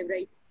to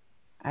celebrate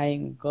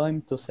I'm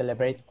going to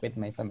celebrate with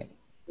my family.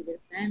 with your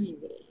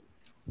family.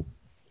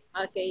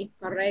 Okay,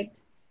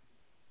 correct.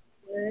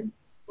 Good.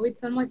 Oh,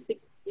 it's almost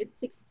 6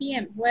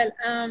 p.m. Well,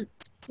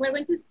 we're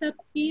going to stop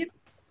here.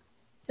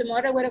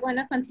 Tomorrow we're going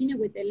to continue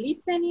with the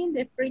listening,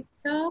 the free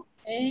talk,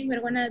 and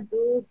we're going to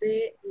do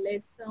the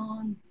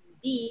lesson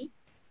D.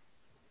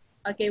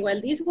 Okay,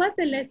 well, this was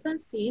the lesson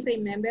C.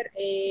 Remember,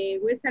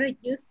 we started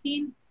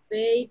using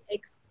vague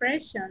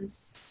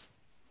expressions.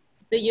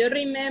 Do you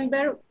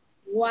remember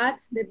what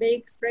the vague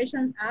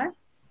expressions are?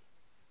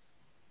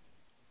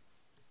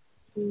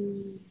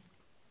 Mm,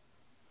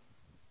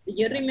 Do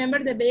you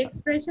remember the vague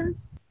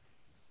expressions?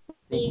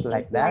 Things things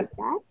like like that,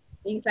 that.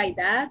 Things like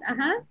that,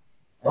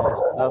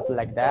 stuff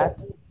like that.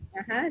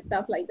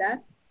 stuff like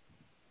that.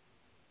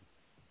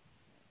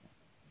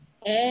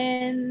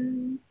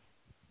 And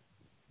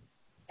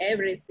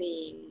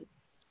everything.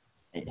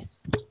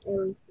 Yes.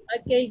 Um,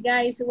 Okay,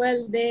 guys,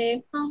 well,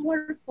 the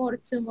homework for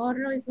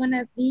tomorrow is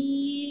gonna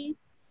be,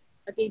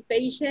 okay,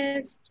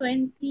 pages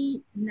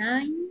 29,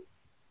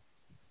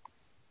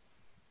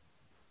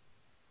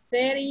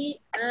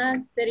 30,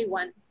 and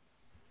 31.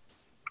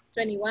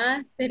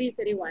 21, 30,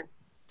 31.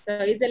 So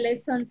it's the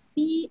lesson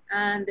C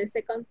and the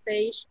second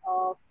page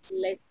of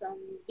lesson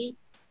B.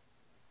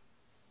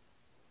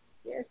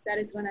 Yes, that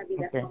is gonna be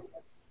the Okay.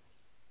 homework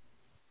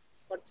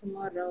for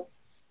tomorrow.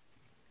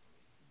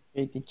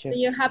 Okay, teacher. Do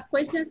you have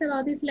questions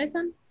about this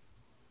lesson?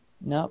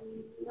 No.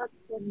 not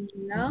that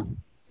No?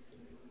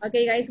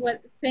 Okay, guys, well,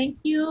 thank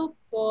you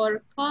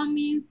for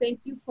coming.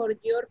 Thank you for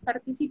your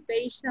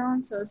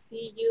participation. So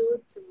see you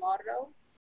tomorrow.